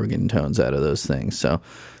organ tones out of those things. So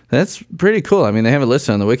That's pretty cool. I mean, they have it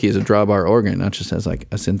listed on the wiki as a drawbar organ, not just as like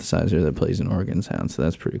a synthesizer that plays an organ sound. So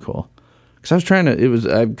that's pretty cool. Because I was trying to,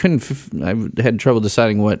 I had trouble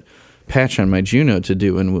deciding what patch on my Juno to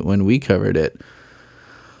do when we covered it.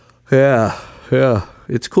 Yeah,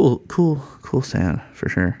 it's cool sound for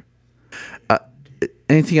sure.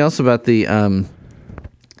 Anything else about the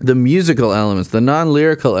musical elements, the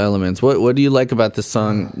non-lyrical elements? What do you like about the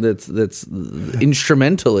song that's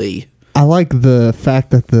instrumentally? I like the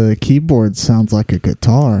fact that the keyboard sounds like a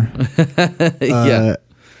guitar. Yeah.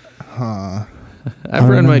 I've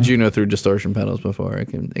run my Juno through distortion pedals before. It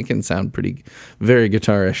can sound very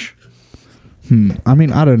guitarish. I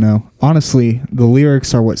mean, I don't know. Honestly, the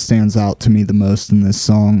lyrics are what stands out to me the most in this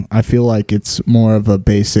song. I feel like it's more of a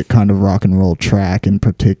basic kind of rock and roll track in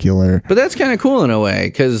particular. But that's kind of cool in a way,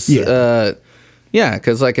 because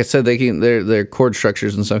because like I said, their chord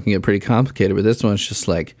structures and stuff can get pretty complicated. But this one's just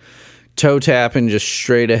like toe tapping, just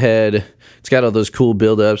straight ahead. It's got all those cool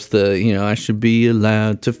build-ups. I should be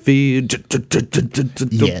allowed to feel.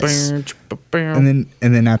 Yes. And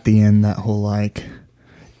then at the end, that whole like.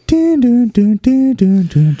 Yeah,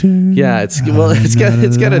 it's got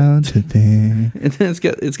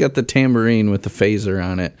the tambourine with the phaser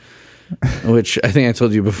on it, which I think I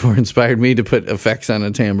told you before inspired me to put effects on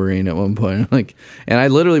a tambourine at one point. And I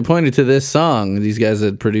literally pointed to this song. These guys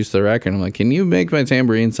that produced the record. I'm like, can you make my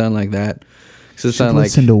tambourine sound like that?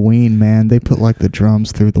 Listen to Ween, man. They put like the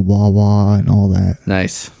drums through the wah wah and all that.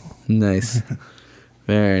 Nice,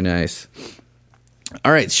 very nice.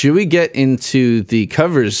 All right, should we get into the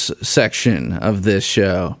covers section of this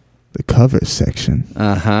show? The covers section?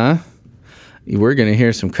 Uh-huh. We're going to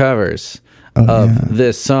hear some covers of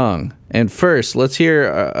this song. And first, let's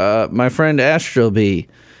hear my friend Astral B.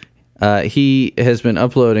 He has been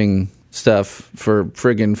uploading stuff for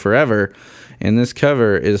friggin' forever. And this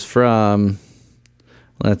cover is from,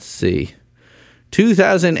 let's see,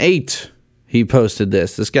 2008. He posted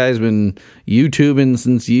this. This guy's been YouTubing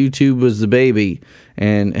since YouTube was the baby,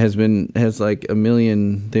 and has like a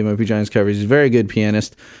million They Might Be Giants covers. He's a very good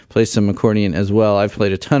pianist. Plays some accordion as well. I've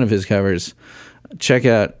played a ton of his covers. Check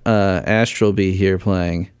out Astral B here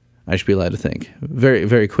playing I Should Be Allowed to Think. Very,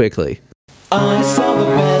 very quickly. I saw the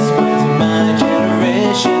best friends of my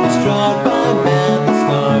generation destroyed by madness,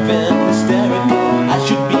 starving, hysterical. I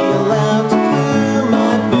should be allowed to glue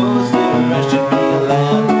my poster. I should be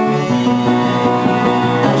allowed to think.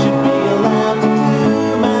 I should be allowed to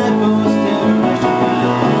glue my poster. I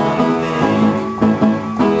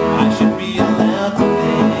should be allowed to think.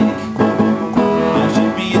 I should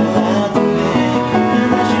be allowed to think.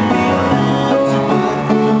 And I should be allowed to look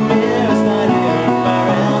through a mirror, not hear far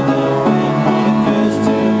out the wind. What occurs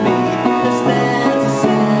to me, it stands a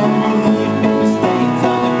sad relief. Paper stains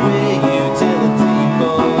on the gray utility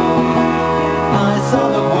pole. I saw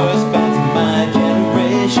the worst bands of my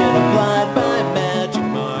generation applied by magic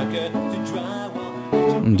marker to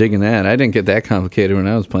drywall. I'm digging that. I didn't get that complicated when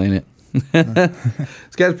I was playing it.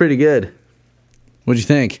 This guy's pretty good. What'd you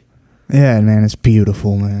think? Yeah, man, it's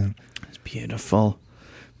beautiful, man. It's beautiful.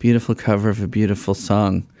 Beautiful cover of a beautiful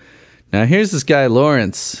song. Now, here's this guy,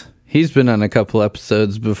 Lawrence. He's been on a couple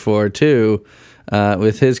episodes before, too,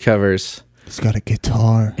 with his covers. He's got a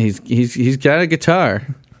guitar. He's got a guitar.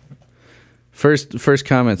 First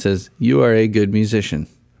comment says, "You are a good musician."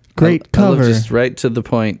 Great I love cover. just right to the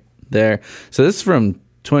point there. So this is from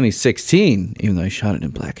 2016, even though I shot it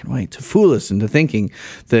in black and white to fool us into thinking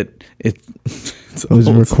that it's It was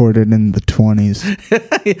old. recorded in the 20s.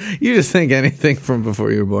 You just think anything from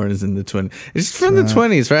before you were born is in the 20s. It's from the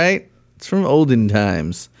 20s, right? It's from olden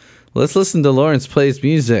times. Let's listen to Lawrence Plays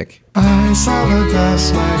Music. I saw the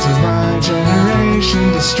best minds of my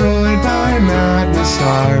generation destroyed by madness,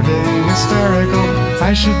 starving, hysterical.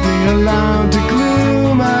 I should be allowed to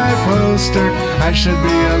glue my poster. I should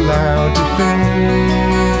be allowed to think.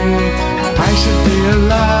 I should be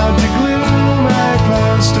allowed to glue my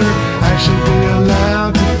poster. I should be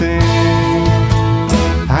allowed to think.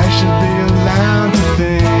 I should be allowed to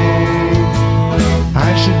think.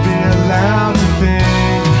 I should be allowed to think.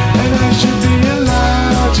 And I should be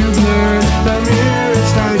allowed to blur the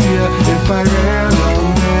merest idea. If I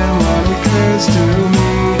random them, what occurs to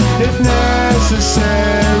me? If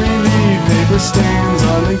necessary, leave paper stains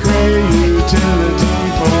on the gray utility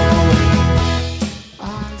pole.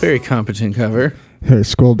 Very competent cover. Here,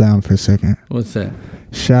 scroll down for a second. What's that?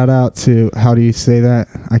 Shout out to, how do you say that?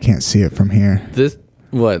 I can't see it from here. This,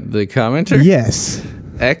 what, the commenter? Yes.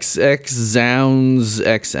 XX Zounds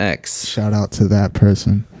XX. Shout out to that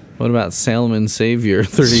person. What about Salmon Savior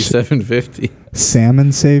 3750?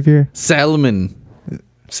 Salmon Savior? Salmon.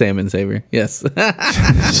 Salmon Savior. Yes.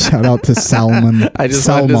 Shout out to Salmon. I just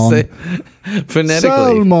Salmon. wanted to say phonetically.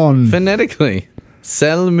 Salmon. Phonetically.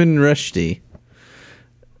 Salman Rushdie.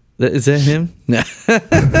 Is that him? No.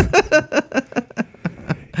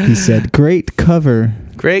 He said, "Great cover."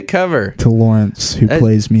 Great cover. To Lawrence, who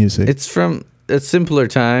plays music. It's from a simpler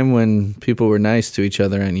time when people were nice to each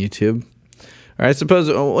other on YouTube. Or I suppose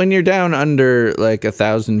when you're down under like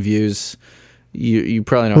 1,000 views, you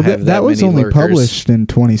probably don't have that was many only lurkers. published in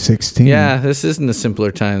 2016. Yeah, this isn't a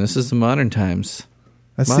simpler time. This is the modern times.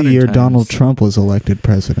 That's Modern the year times. Donald Trump was elected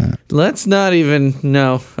president. Let's not even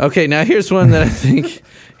no. Okay, now here's one that I think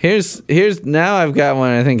here's now I've got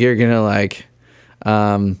one I think you're gonna like.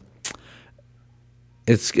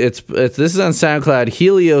 It's this is on SoundCloud.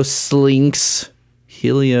 Helio Slinks.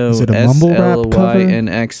 Helio Is it a mumble rap cover?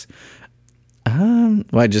 SLYNX.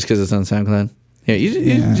 Why? Just because it's on SoundCloud? Here,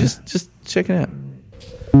 you just check it out.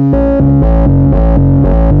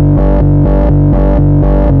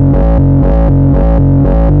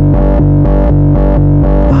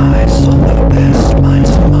 I saw the best minds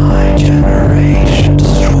of my generation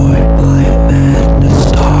destroyed by a madness,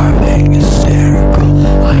 starving, hysterical.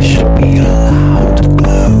 I should be allowed to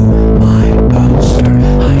glue my poster.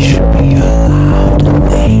 I should be allowed to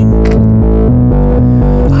think.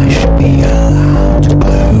 I should be allowed to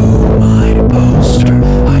glue my poster.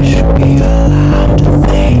 I should be allowed to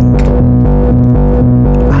think.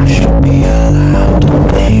 I should be allowed to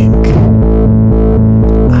think.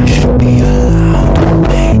 I should be allowed to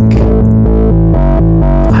think.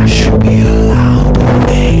 I should be allowed to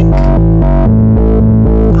think.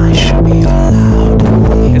 I should be allowed to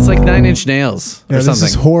think. It's like 9 Inch Nails or Yeah, this something.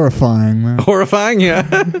 is horrifying, man. Horrifying, yeah.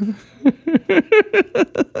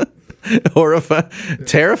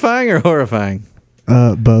 Terrifying or horrifying?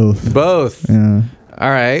 Both. Both. Yeah. All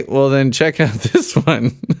right. Well, then check out this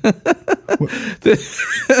one.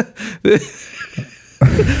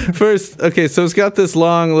 First, okay, so it's got this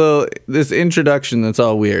long this introduction that's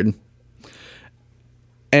all weird.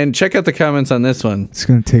 And check out the comments on this one. It's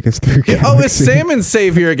going to take us through Oh, it's Galaxy. Salmon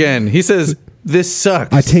Savior again. He says, "This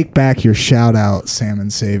sucks." I take back your shout out, Salmon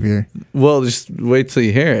Savior. Well, just wait till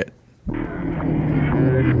you hear it.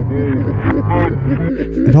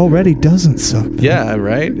 It already doesn't suck. though. Yeah,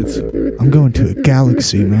 right? It's I'm going to a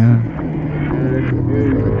galaxy, man.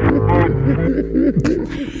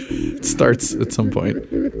 It starts at some point.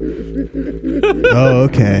 Oh,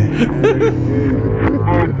 okay.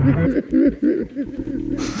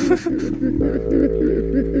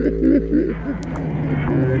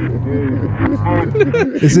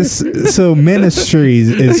 Is this so? Ministries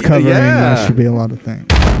is covering. Yeah. That should be a lot of things.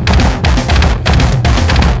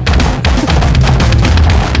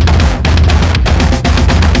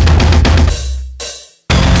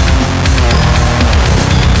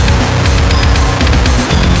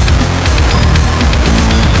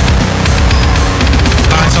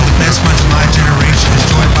 I saw the best minds of my generation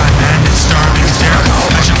destroyed by madness, starving, hysterical.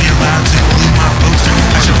 I should be allowed to glue my poster.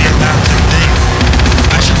 I should be allowed to think.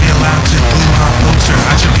 I should be allowed to glue my poster.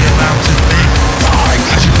 I should be allowed to think.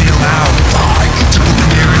 I should be allowed to put the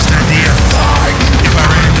nearest idea. If I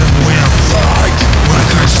random whim, what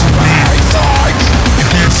occurs to me? If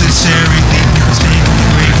necessary, leave me staying on the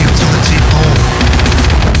great utility pole.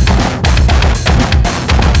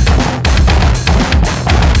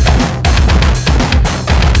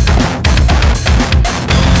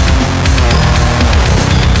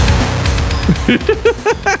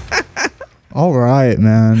 All right,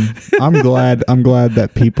 man. I'm glad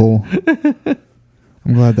that people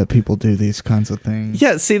do these kinds of things.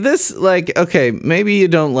 Yeah, see this, like, okay, maybe you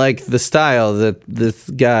don't like the style that this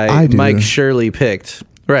guy I do. Mike Shirley picked,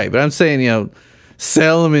 right? But I'm saying,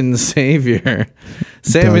 Salmon Savior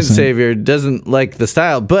Doesn't. Savior doesn't like the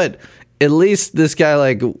style, but at least this guy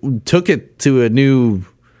like took it to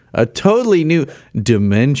a totally new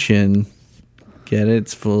dimension. Get it?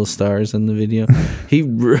 It's full of stars in the video. He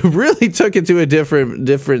really took it to a different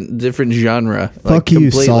genre. Fuck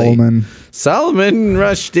you, Solomon. Salman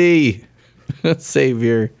Rushdie,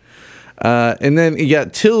 Savior. And then you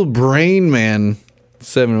got Till Brain Man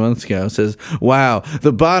 7 months ago says, "Wow,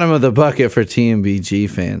 the bottom of the bucket for TMBG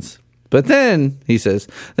fans." But then he says,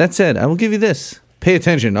 "That said, I will give you this. Pay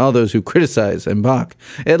attention, all those who criticize and balk.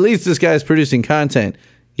 At least this guy's producing content."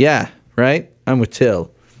 Yeah, right? I'm with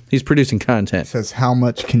Till. He's producing content. Says, how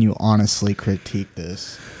much can you honestly critique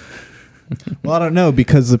this? Well, I don't know,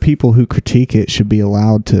 because the people who critique it should be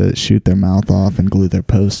allowed to shoot their mouth off and glue their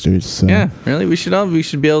posters. So. Yeah, really, we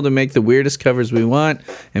should be able to make the weirdest covers we want,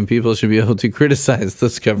 and people should be able to criticize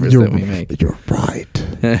those covers that we make. You're right.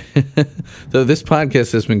 Though this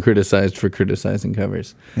podcast has been criticized for criticizing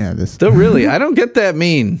covers. Yeah, this. Though really, I don't get that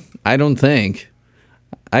mean. I don't think.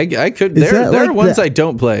 I could. Is There that are like ones the- I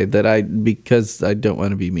don't play because I don't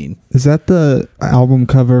want to be mean. Is that the album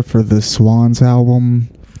cover for the Swans album?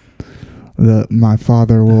 My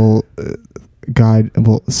father will guide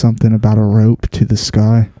something about a rope to the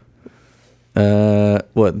sky.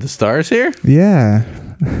 What, the stars here? Yeah,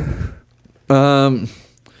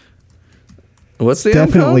 What's the album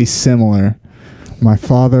definitely called? similar. My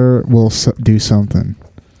father will do something.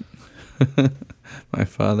 My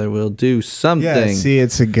father will do something. Yeah, see,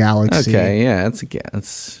 it's a galaxy. Okay, yeah,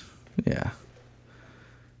 it's yeah.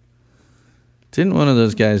 Didn't one of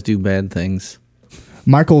those guys do bad things?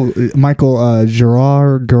 Michael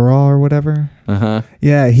Gerard, whatever. Uh-huh.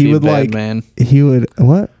 Yeah, he would bad like. man. He would.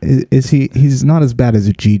 What is he? He's not as bad as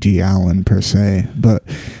a G.G. Allen per se, but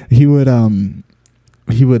he would. What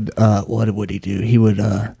would he do? He would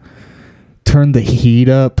turn the heat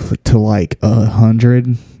up to like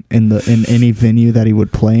 100 in any venue that he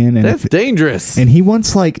would play in, and That's dangerous. and he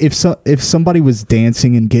once, like, if somebody was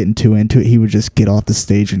dancing and getting too into it, he would just get off the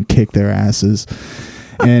stage and kick their asses.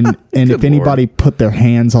 And if Good anybody put their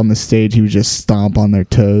hands on the stage, he would just stomp on their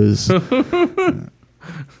toes.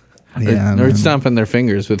 Yeah, or man. stomping their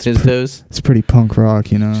fingers with his toes. It's pretty punk rock,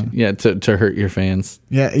 you know. Yeah, to hurt your fans.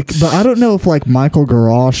 Yeah, but I don't know if like Michael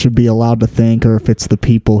Garage should be allowed to think, or if it's the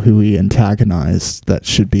people who he antagonized that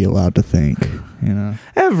should be allowed to think. You know,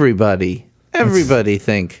 Everybody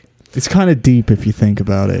think. it's kind of deep if you think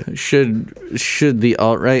about it. Should the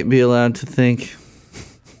alt-right be allowed to think?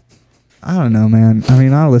 I don't know, man. I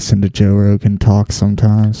mean, I listen to Joe Rogan talk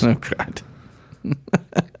sometimes. Oh God.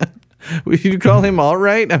 Would you call him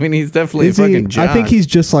alt-right? I mean, he's definitely Is a he- fucking John. I think he's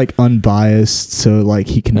just like unbiased, so like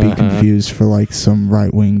he can be confused for like some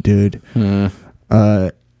right wing dude. Yeah,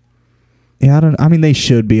 I mean, they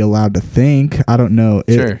should be allowed to think. I don't know.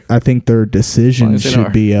 Sure. I think their decisions As long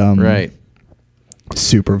as they should know- be right.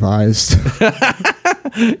 supervised.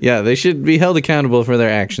 Yeah, they should be held accountable for their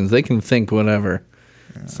actions. They can think whatever,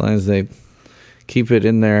 as long as they keep it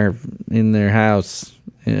in their house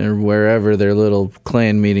or wherever their little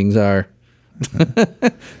clan meetings are.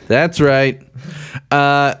 That's right.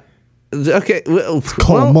 Okay.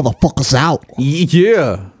 Call motherfuckers out.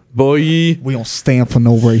 Yeah, boy. We don't stand for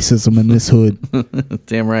no racism in this hood.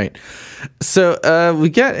 Damn right. So we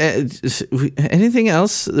got anything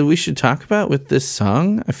else that we should talk about with this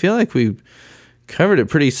song? I feel like we covered it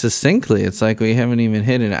pretty succinctly. It's like we haven't even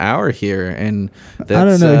hit an hour here, and that's, I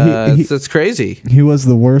don't know. That's crazy. He was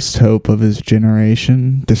the worst hope of his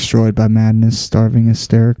generation, destroyed by madness, starving,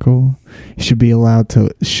 hysterical. He should be allowed to.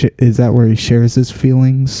 Is that where he shares his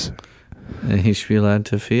feelings? And he should be allowed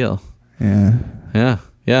to feel. Yeah. Yeah.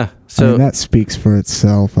 I So mean, that speaks for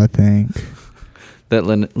itself, I think. that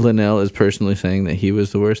Linnell is personally saying that he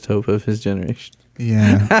was the worst hope of his generation.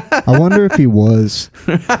 Yeah. I wonder if he was.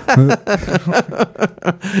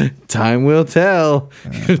 Time will tell.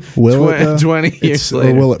 Will it, though? 20 years Or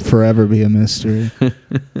later. will it forever be a mystery?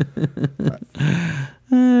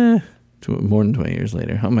 More than 20 years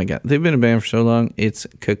later. Oh my God. They've been a band for so long. It's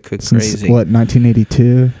Since, crazy. what,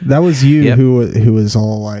 1982? That was you Yep. who was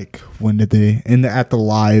all like, when did they, at the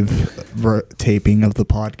live taping of the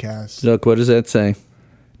podcast? Look, what does that say?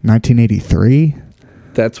 1983?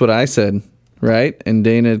 That's what I said, right? And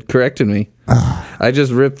Dana corrected me. I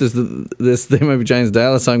just ripped this They Might Be Giants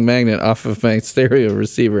Dial-A-Song magnet off of my stereo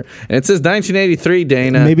receiver. And it says 1983,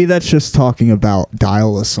 Dana. Maybe that's just talking about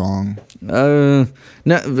Dial-A-Song. No,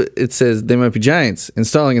 it says They Might Be Giants,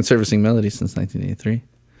 installing and servicing melodies since 1983.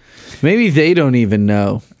 Maybe they don't even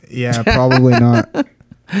know. Yeah, probably not.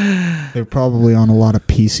 They're probably on a lot of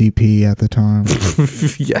PCP at the time.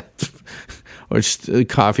 Yeah. Or just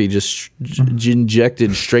coffee just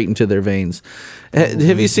injected straight into their veins.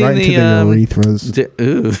 Have you seen right the into the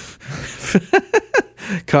urethras.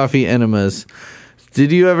 coffee enemas?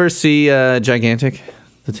 Did you ever see Gigantic,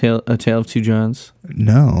 A Tale of Two Johns?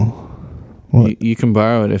 No. What? You can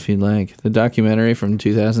borrow it if you'd like. The documentary from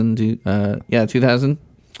 2000. 2000.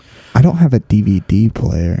 I don't have a DVD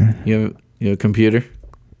player. You have a computer?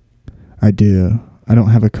 I do. I don't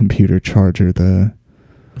have a computer charger though.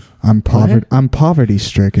 I'm poverty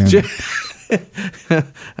stricken.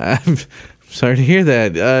 I'm sorry to hear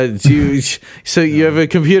that. So you have a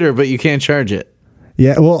computer, but you can't charge it.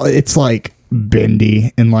 Yeah, well, it's like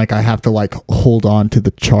bendy, and like I have to like hold on to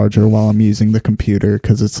the charger while I'm using the computer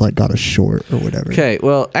because it's like got a short or whatever. Okay,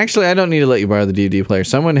 well, actually, I don't need to let you borrow the DVD player.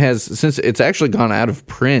 Someone has, since it's actually gone out of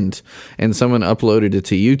print, and someone uploaded it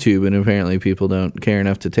to YouTube, and apparently people don't care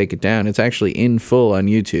enough to take it down. It's actually in full on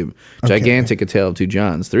YouTube. Gigantic, A Tale of Two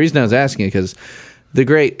Johns. The reason I was asking is because the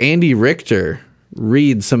great Andy Richter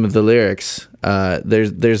reads some of the lyrics.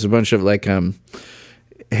 There's a bunch of like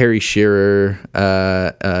Harry Shearer,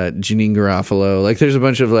 Janine Garofalo. Like, there's a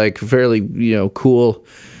bunch of like fairly cool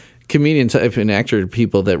comedian type and actor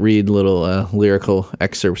people that read little lyrical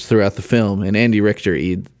excerpts throughout the film, and Andy Richter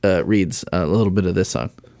reads a little bit of this song.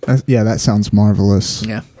 Yeah, that sounds marvelous.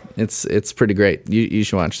 Yeah, it's pretty great. You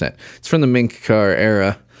should watch that. It's from the Mink Car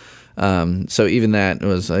era. So even that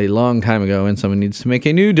was a long time ago, and someone needs to make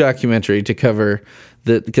a new documentary to cover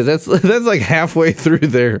because that's like halfway through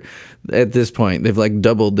their, at this point, they've like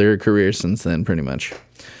doubled their career since then, pretty much.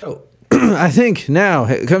 Oh, I think now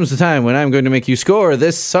it comes the time when I'm going to make you score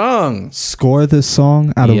this song. Score this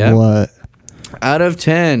song out of Yep. what? Out of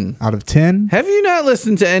 10. Out of 10? Have you not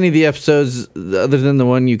listened to any of the episodes other than the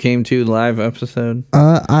one you came to, live episode?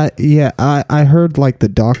 I heard like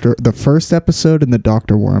the first episode and the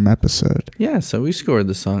Dr. Worm episode. Yeah, so we scored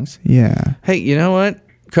the songs. Yeah. Hey, you know what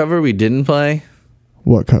cover we didn't play?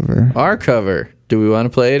 What cover? Our cover. Do we want to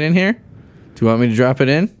play it in here? Do you want me to drop it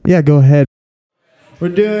in? Yeah, go ahead. We're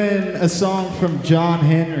doing a song from John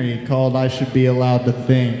Henry called I Should Be Allowed to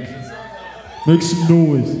Think. Make some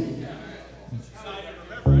noise.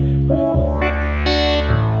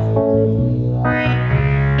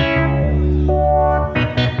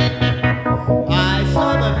 I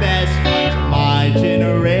saw the best ones of my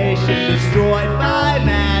generation destroyed by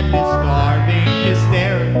madness, starving,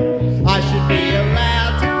 hysterical. I should be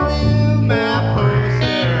allowed to glue my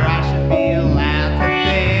poster. I should be allowed to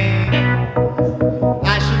think.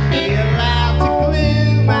 I should be allowed to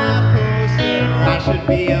glue my poster. I should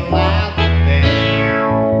be allowed to think.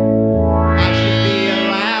 I should be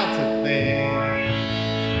allowed to think.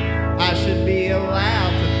 I should be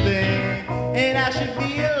allowed to think. And I should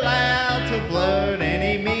be allowed to blurt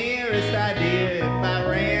any merest idea if by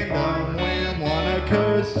random whim one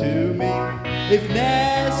occurs to me. If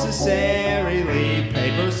necessary, leave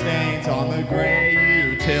paper stains on the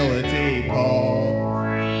gray utility pole.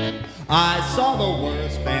 I saw the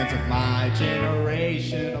worst bands of my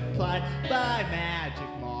generation applied by magic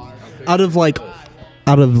mark.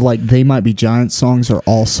 Out of They Might Be Giants songs are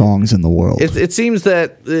all songs in the world. It seems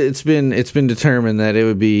that it's been determined that it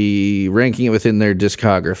would be ranking it within their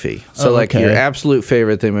discography. So okay. Your absolute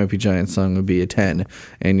favorite They Might Be Giants song would be a 10,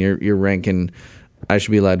 and you're ranking I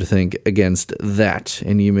Should Be Allowed to Think against that,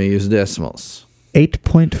 and you may use decimals.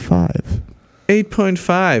 8.5.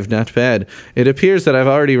 8.5, not bad. It appears that I've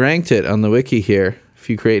already ranked it on the wiki here. If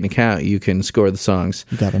you create an account, you can score the songs.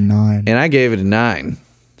 You got a 9. And I gave it a 9.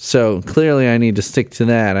 So clearly I need to stick to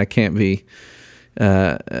that. I can't be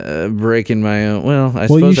breaking my own. Well, I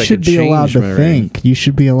suppose I could change my you should be allowed to ranking. think. You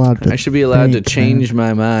should be allowed to I should be allowed to think, change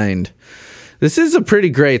my mind. This is a pretty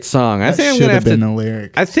great song. I think I'm should gonna have have been to. a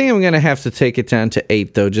lyric. I think I'm gonna have to take it down to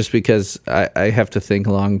 8 though, just because I have to think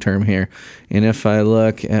long term here. And if I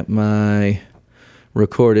look at my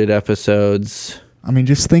recorded episodes, I mean,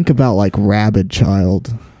 just think about like Rabid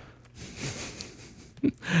Child.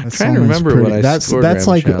 I'm trying to remember what I scored. That's Rabid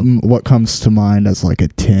like Child. what comes to mind as like a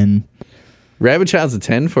 10. Rabid Child's a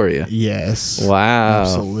 10 for you. Yes. Wow.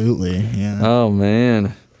 Absolutely. Yeah. Oh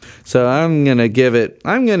man. So I'm gonna give it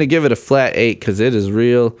a flat 8 because it is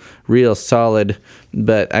real solid.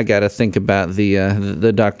 But I gotta think about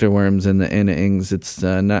the Dr. Worms and the Inna-Ings. It's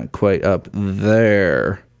not quite up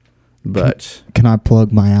there. But Can I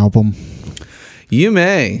plug my album? you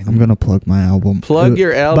may I'm gonna plug my album. plug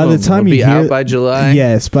your album. By the time It'll you be hear, out by July.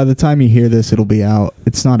 Yes, by the time you hear this, it'll be out.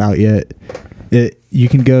 It's not out yet. You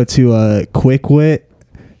can go to QuickWit.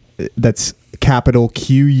 That's capital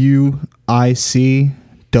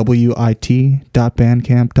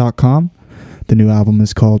QUICWIT.bandcamp.com. The new album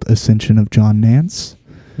is called Ascension of John Nance,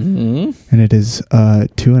 and it is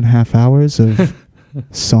 2.5 hours of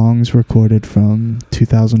songs recorded from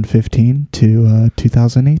 2015 to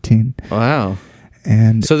 2018. Wow.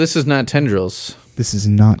 And So this is not Tendrils. this is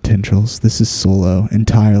not Tendrils. This is solo,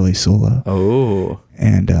 entirely solo. Oh.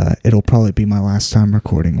 And it'll probably be my last time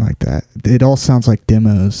recording like that. It all sounds like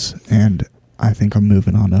demos, and I think I'm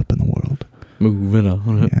moving on up in the world. Moving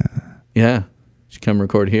on. Yeah, Yeah. You should come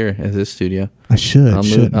record here at this studio. I should.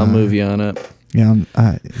 I'll move you on up. Yeah,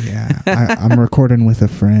 I'm recording with a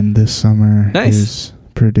friend this summer. Nice. Who's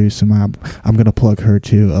producing my album. I'm gonna plug her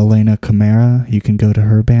too, Elena Camara. You can go to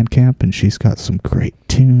her Bandcamp, and she's got some great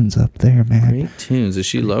tunes up there, man. Great tunes. Is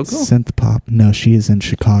she local? Synth pop. No, she is in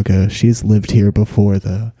Chicago. She's lived here before,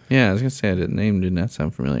 though. Yeah, I was gonna say the name did not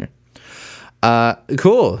sound familiar.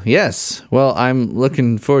 Cool. Yes. Well, I'm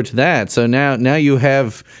looking forward to that. So now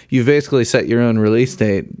you've basically set your own release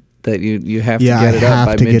date that you have to get it up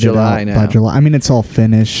by mid-July now. By July. I mean, it's all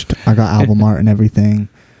finished. I got album art and everything.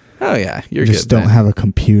 Oh yeah, you're Just good. don't have a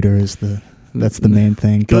computer. That's the main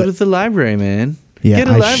thing. Go But to the library, man. yeah, Get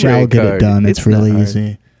a I library shall get card. it done. It's not really hard.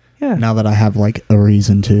 easy. Yeah. Now that I have like a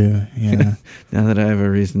reason to. Yeah. Now that I have a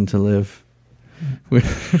reason to live, which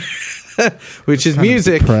is Kind of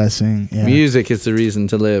music. Depressing. Yeah. Music is the reason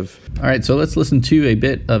to live. All right, so let's listen to a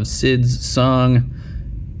bit of Sid's song,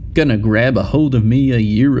 Gonna Grab a Hold of Me a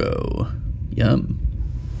Euro. Yum.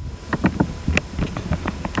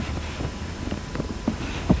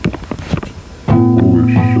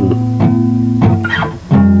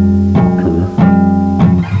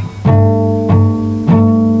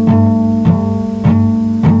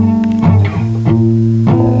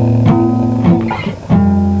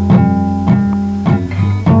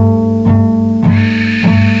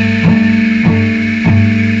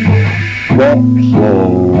 Drops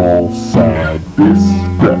are all sad,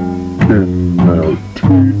 in their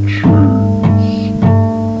teachers.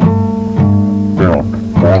 And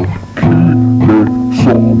monkey lives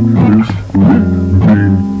on his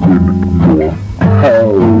living in your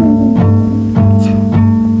house.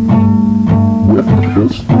 With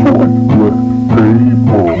his toilet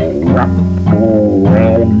paper wrapped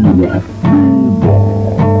around your finger.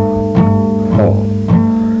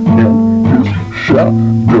 And his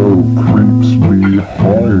shadow creeps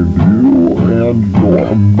behind you and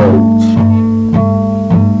your moat.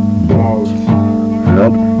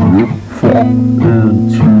 And you fall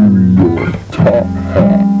into your top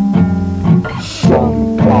hat.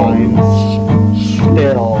 Sometimes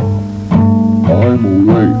still. I'm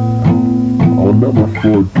late. I'll never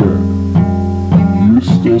forget. You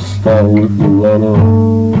still start with the letter.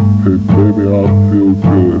 Hey baby, I feel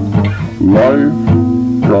good. Life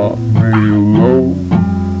got me low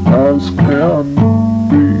as can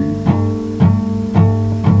be,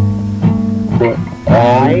 but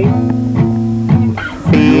I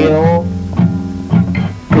feel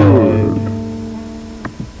good.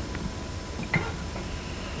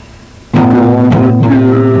 Gonna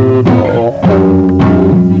get a hold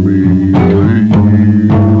of me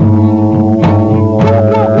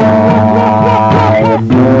I'm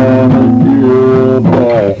gonna get a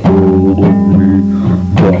hold of me.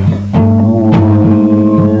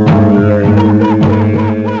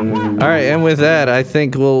 All right, and with that, I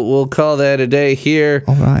think we'll call that a day here.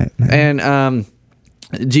 All right, man. And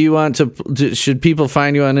do you want to? Should people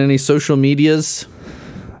find you on any social medias?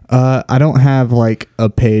 I don't have like a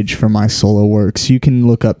page for my solo works. You can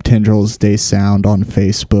look up Tendrils Day Sound on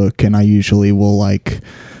Facebook, and I usually will like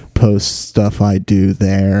post stuff I do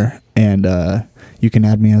there. And you can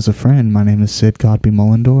add me as a friend. My name is Sid Godby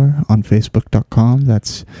Mullendore on Facebook.com.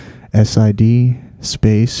 That's SID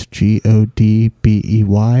space GODBEY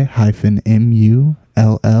 -MULLENDORE.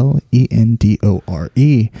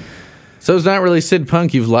 So it's not really Sid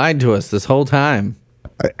Punk. You've lied to us this whole time.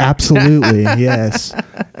 Absolutely, yes.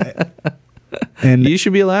 And You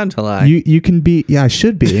should be allowed to lie. you can be, yeah, I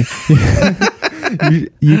should be.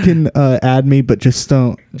 you can add me, but just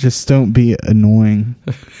don't be annoying.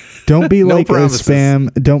 Don't be No like promises. a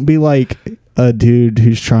spam. Don't be like a dude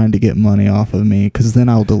who's trying to get money off of me, because then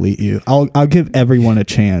I'll delete you. I'll give everyone a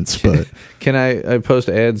chance, but Can I post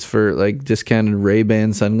ads for like discounted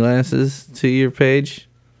Ray-Ban sunglasses to your page?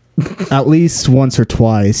 at least once or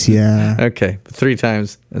twice, yeah. Okay, 3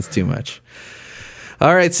 times. That's too much.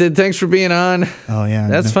 All right, Sid, thanks for being on. Oh yeah,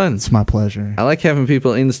 That's fun. It's my pleasure. I like having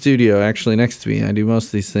people in the studio actually next to me. I do most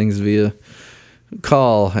of these things via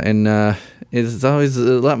call, and it's always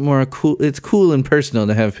a lot more cool. It's cool and personal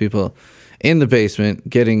to have people in the basement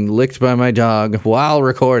getting licked by my dog while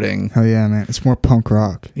recording. Oh yeah, man. It's more punk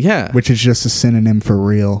rock. Yeah. Which is just a synonym for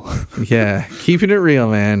real. Yeah, keeping it real,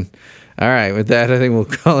 man. All right, with that, I think we'll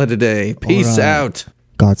call it a day. Peace right. out.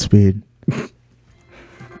 Godspeed.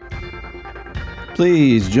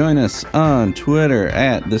 Please join us on Twitter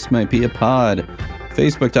at This Might Be a Pod,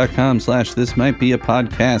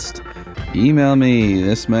 Facebook.com/ThisMightBeAPodcast. Email me,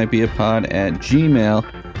 thismightbeapod@gmail,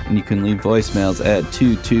 and you can leave voicemails at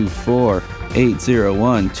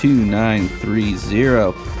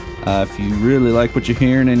 224-801-2930. If you really like what you're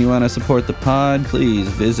hearing and you want to support the pod, please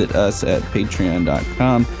visit us at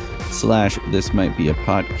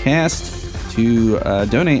patreon.com/thismightbeapodcast to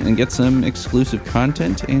donate and get some exclusive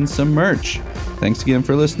content and some merch. Thanks again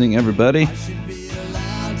for listening, everybody.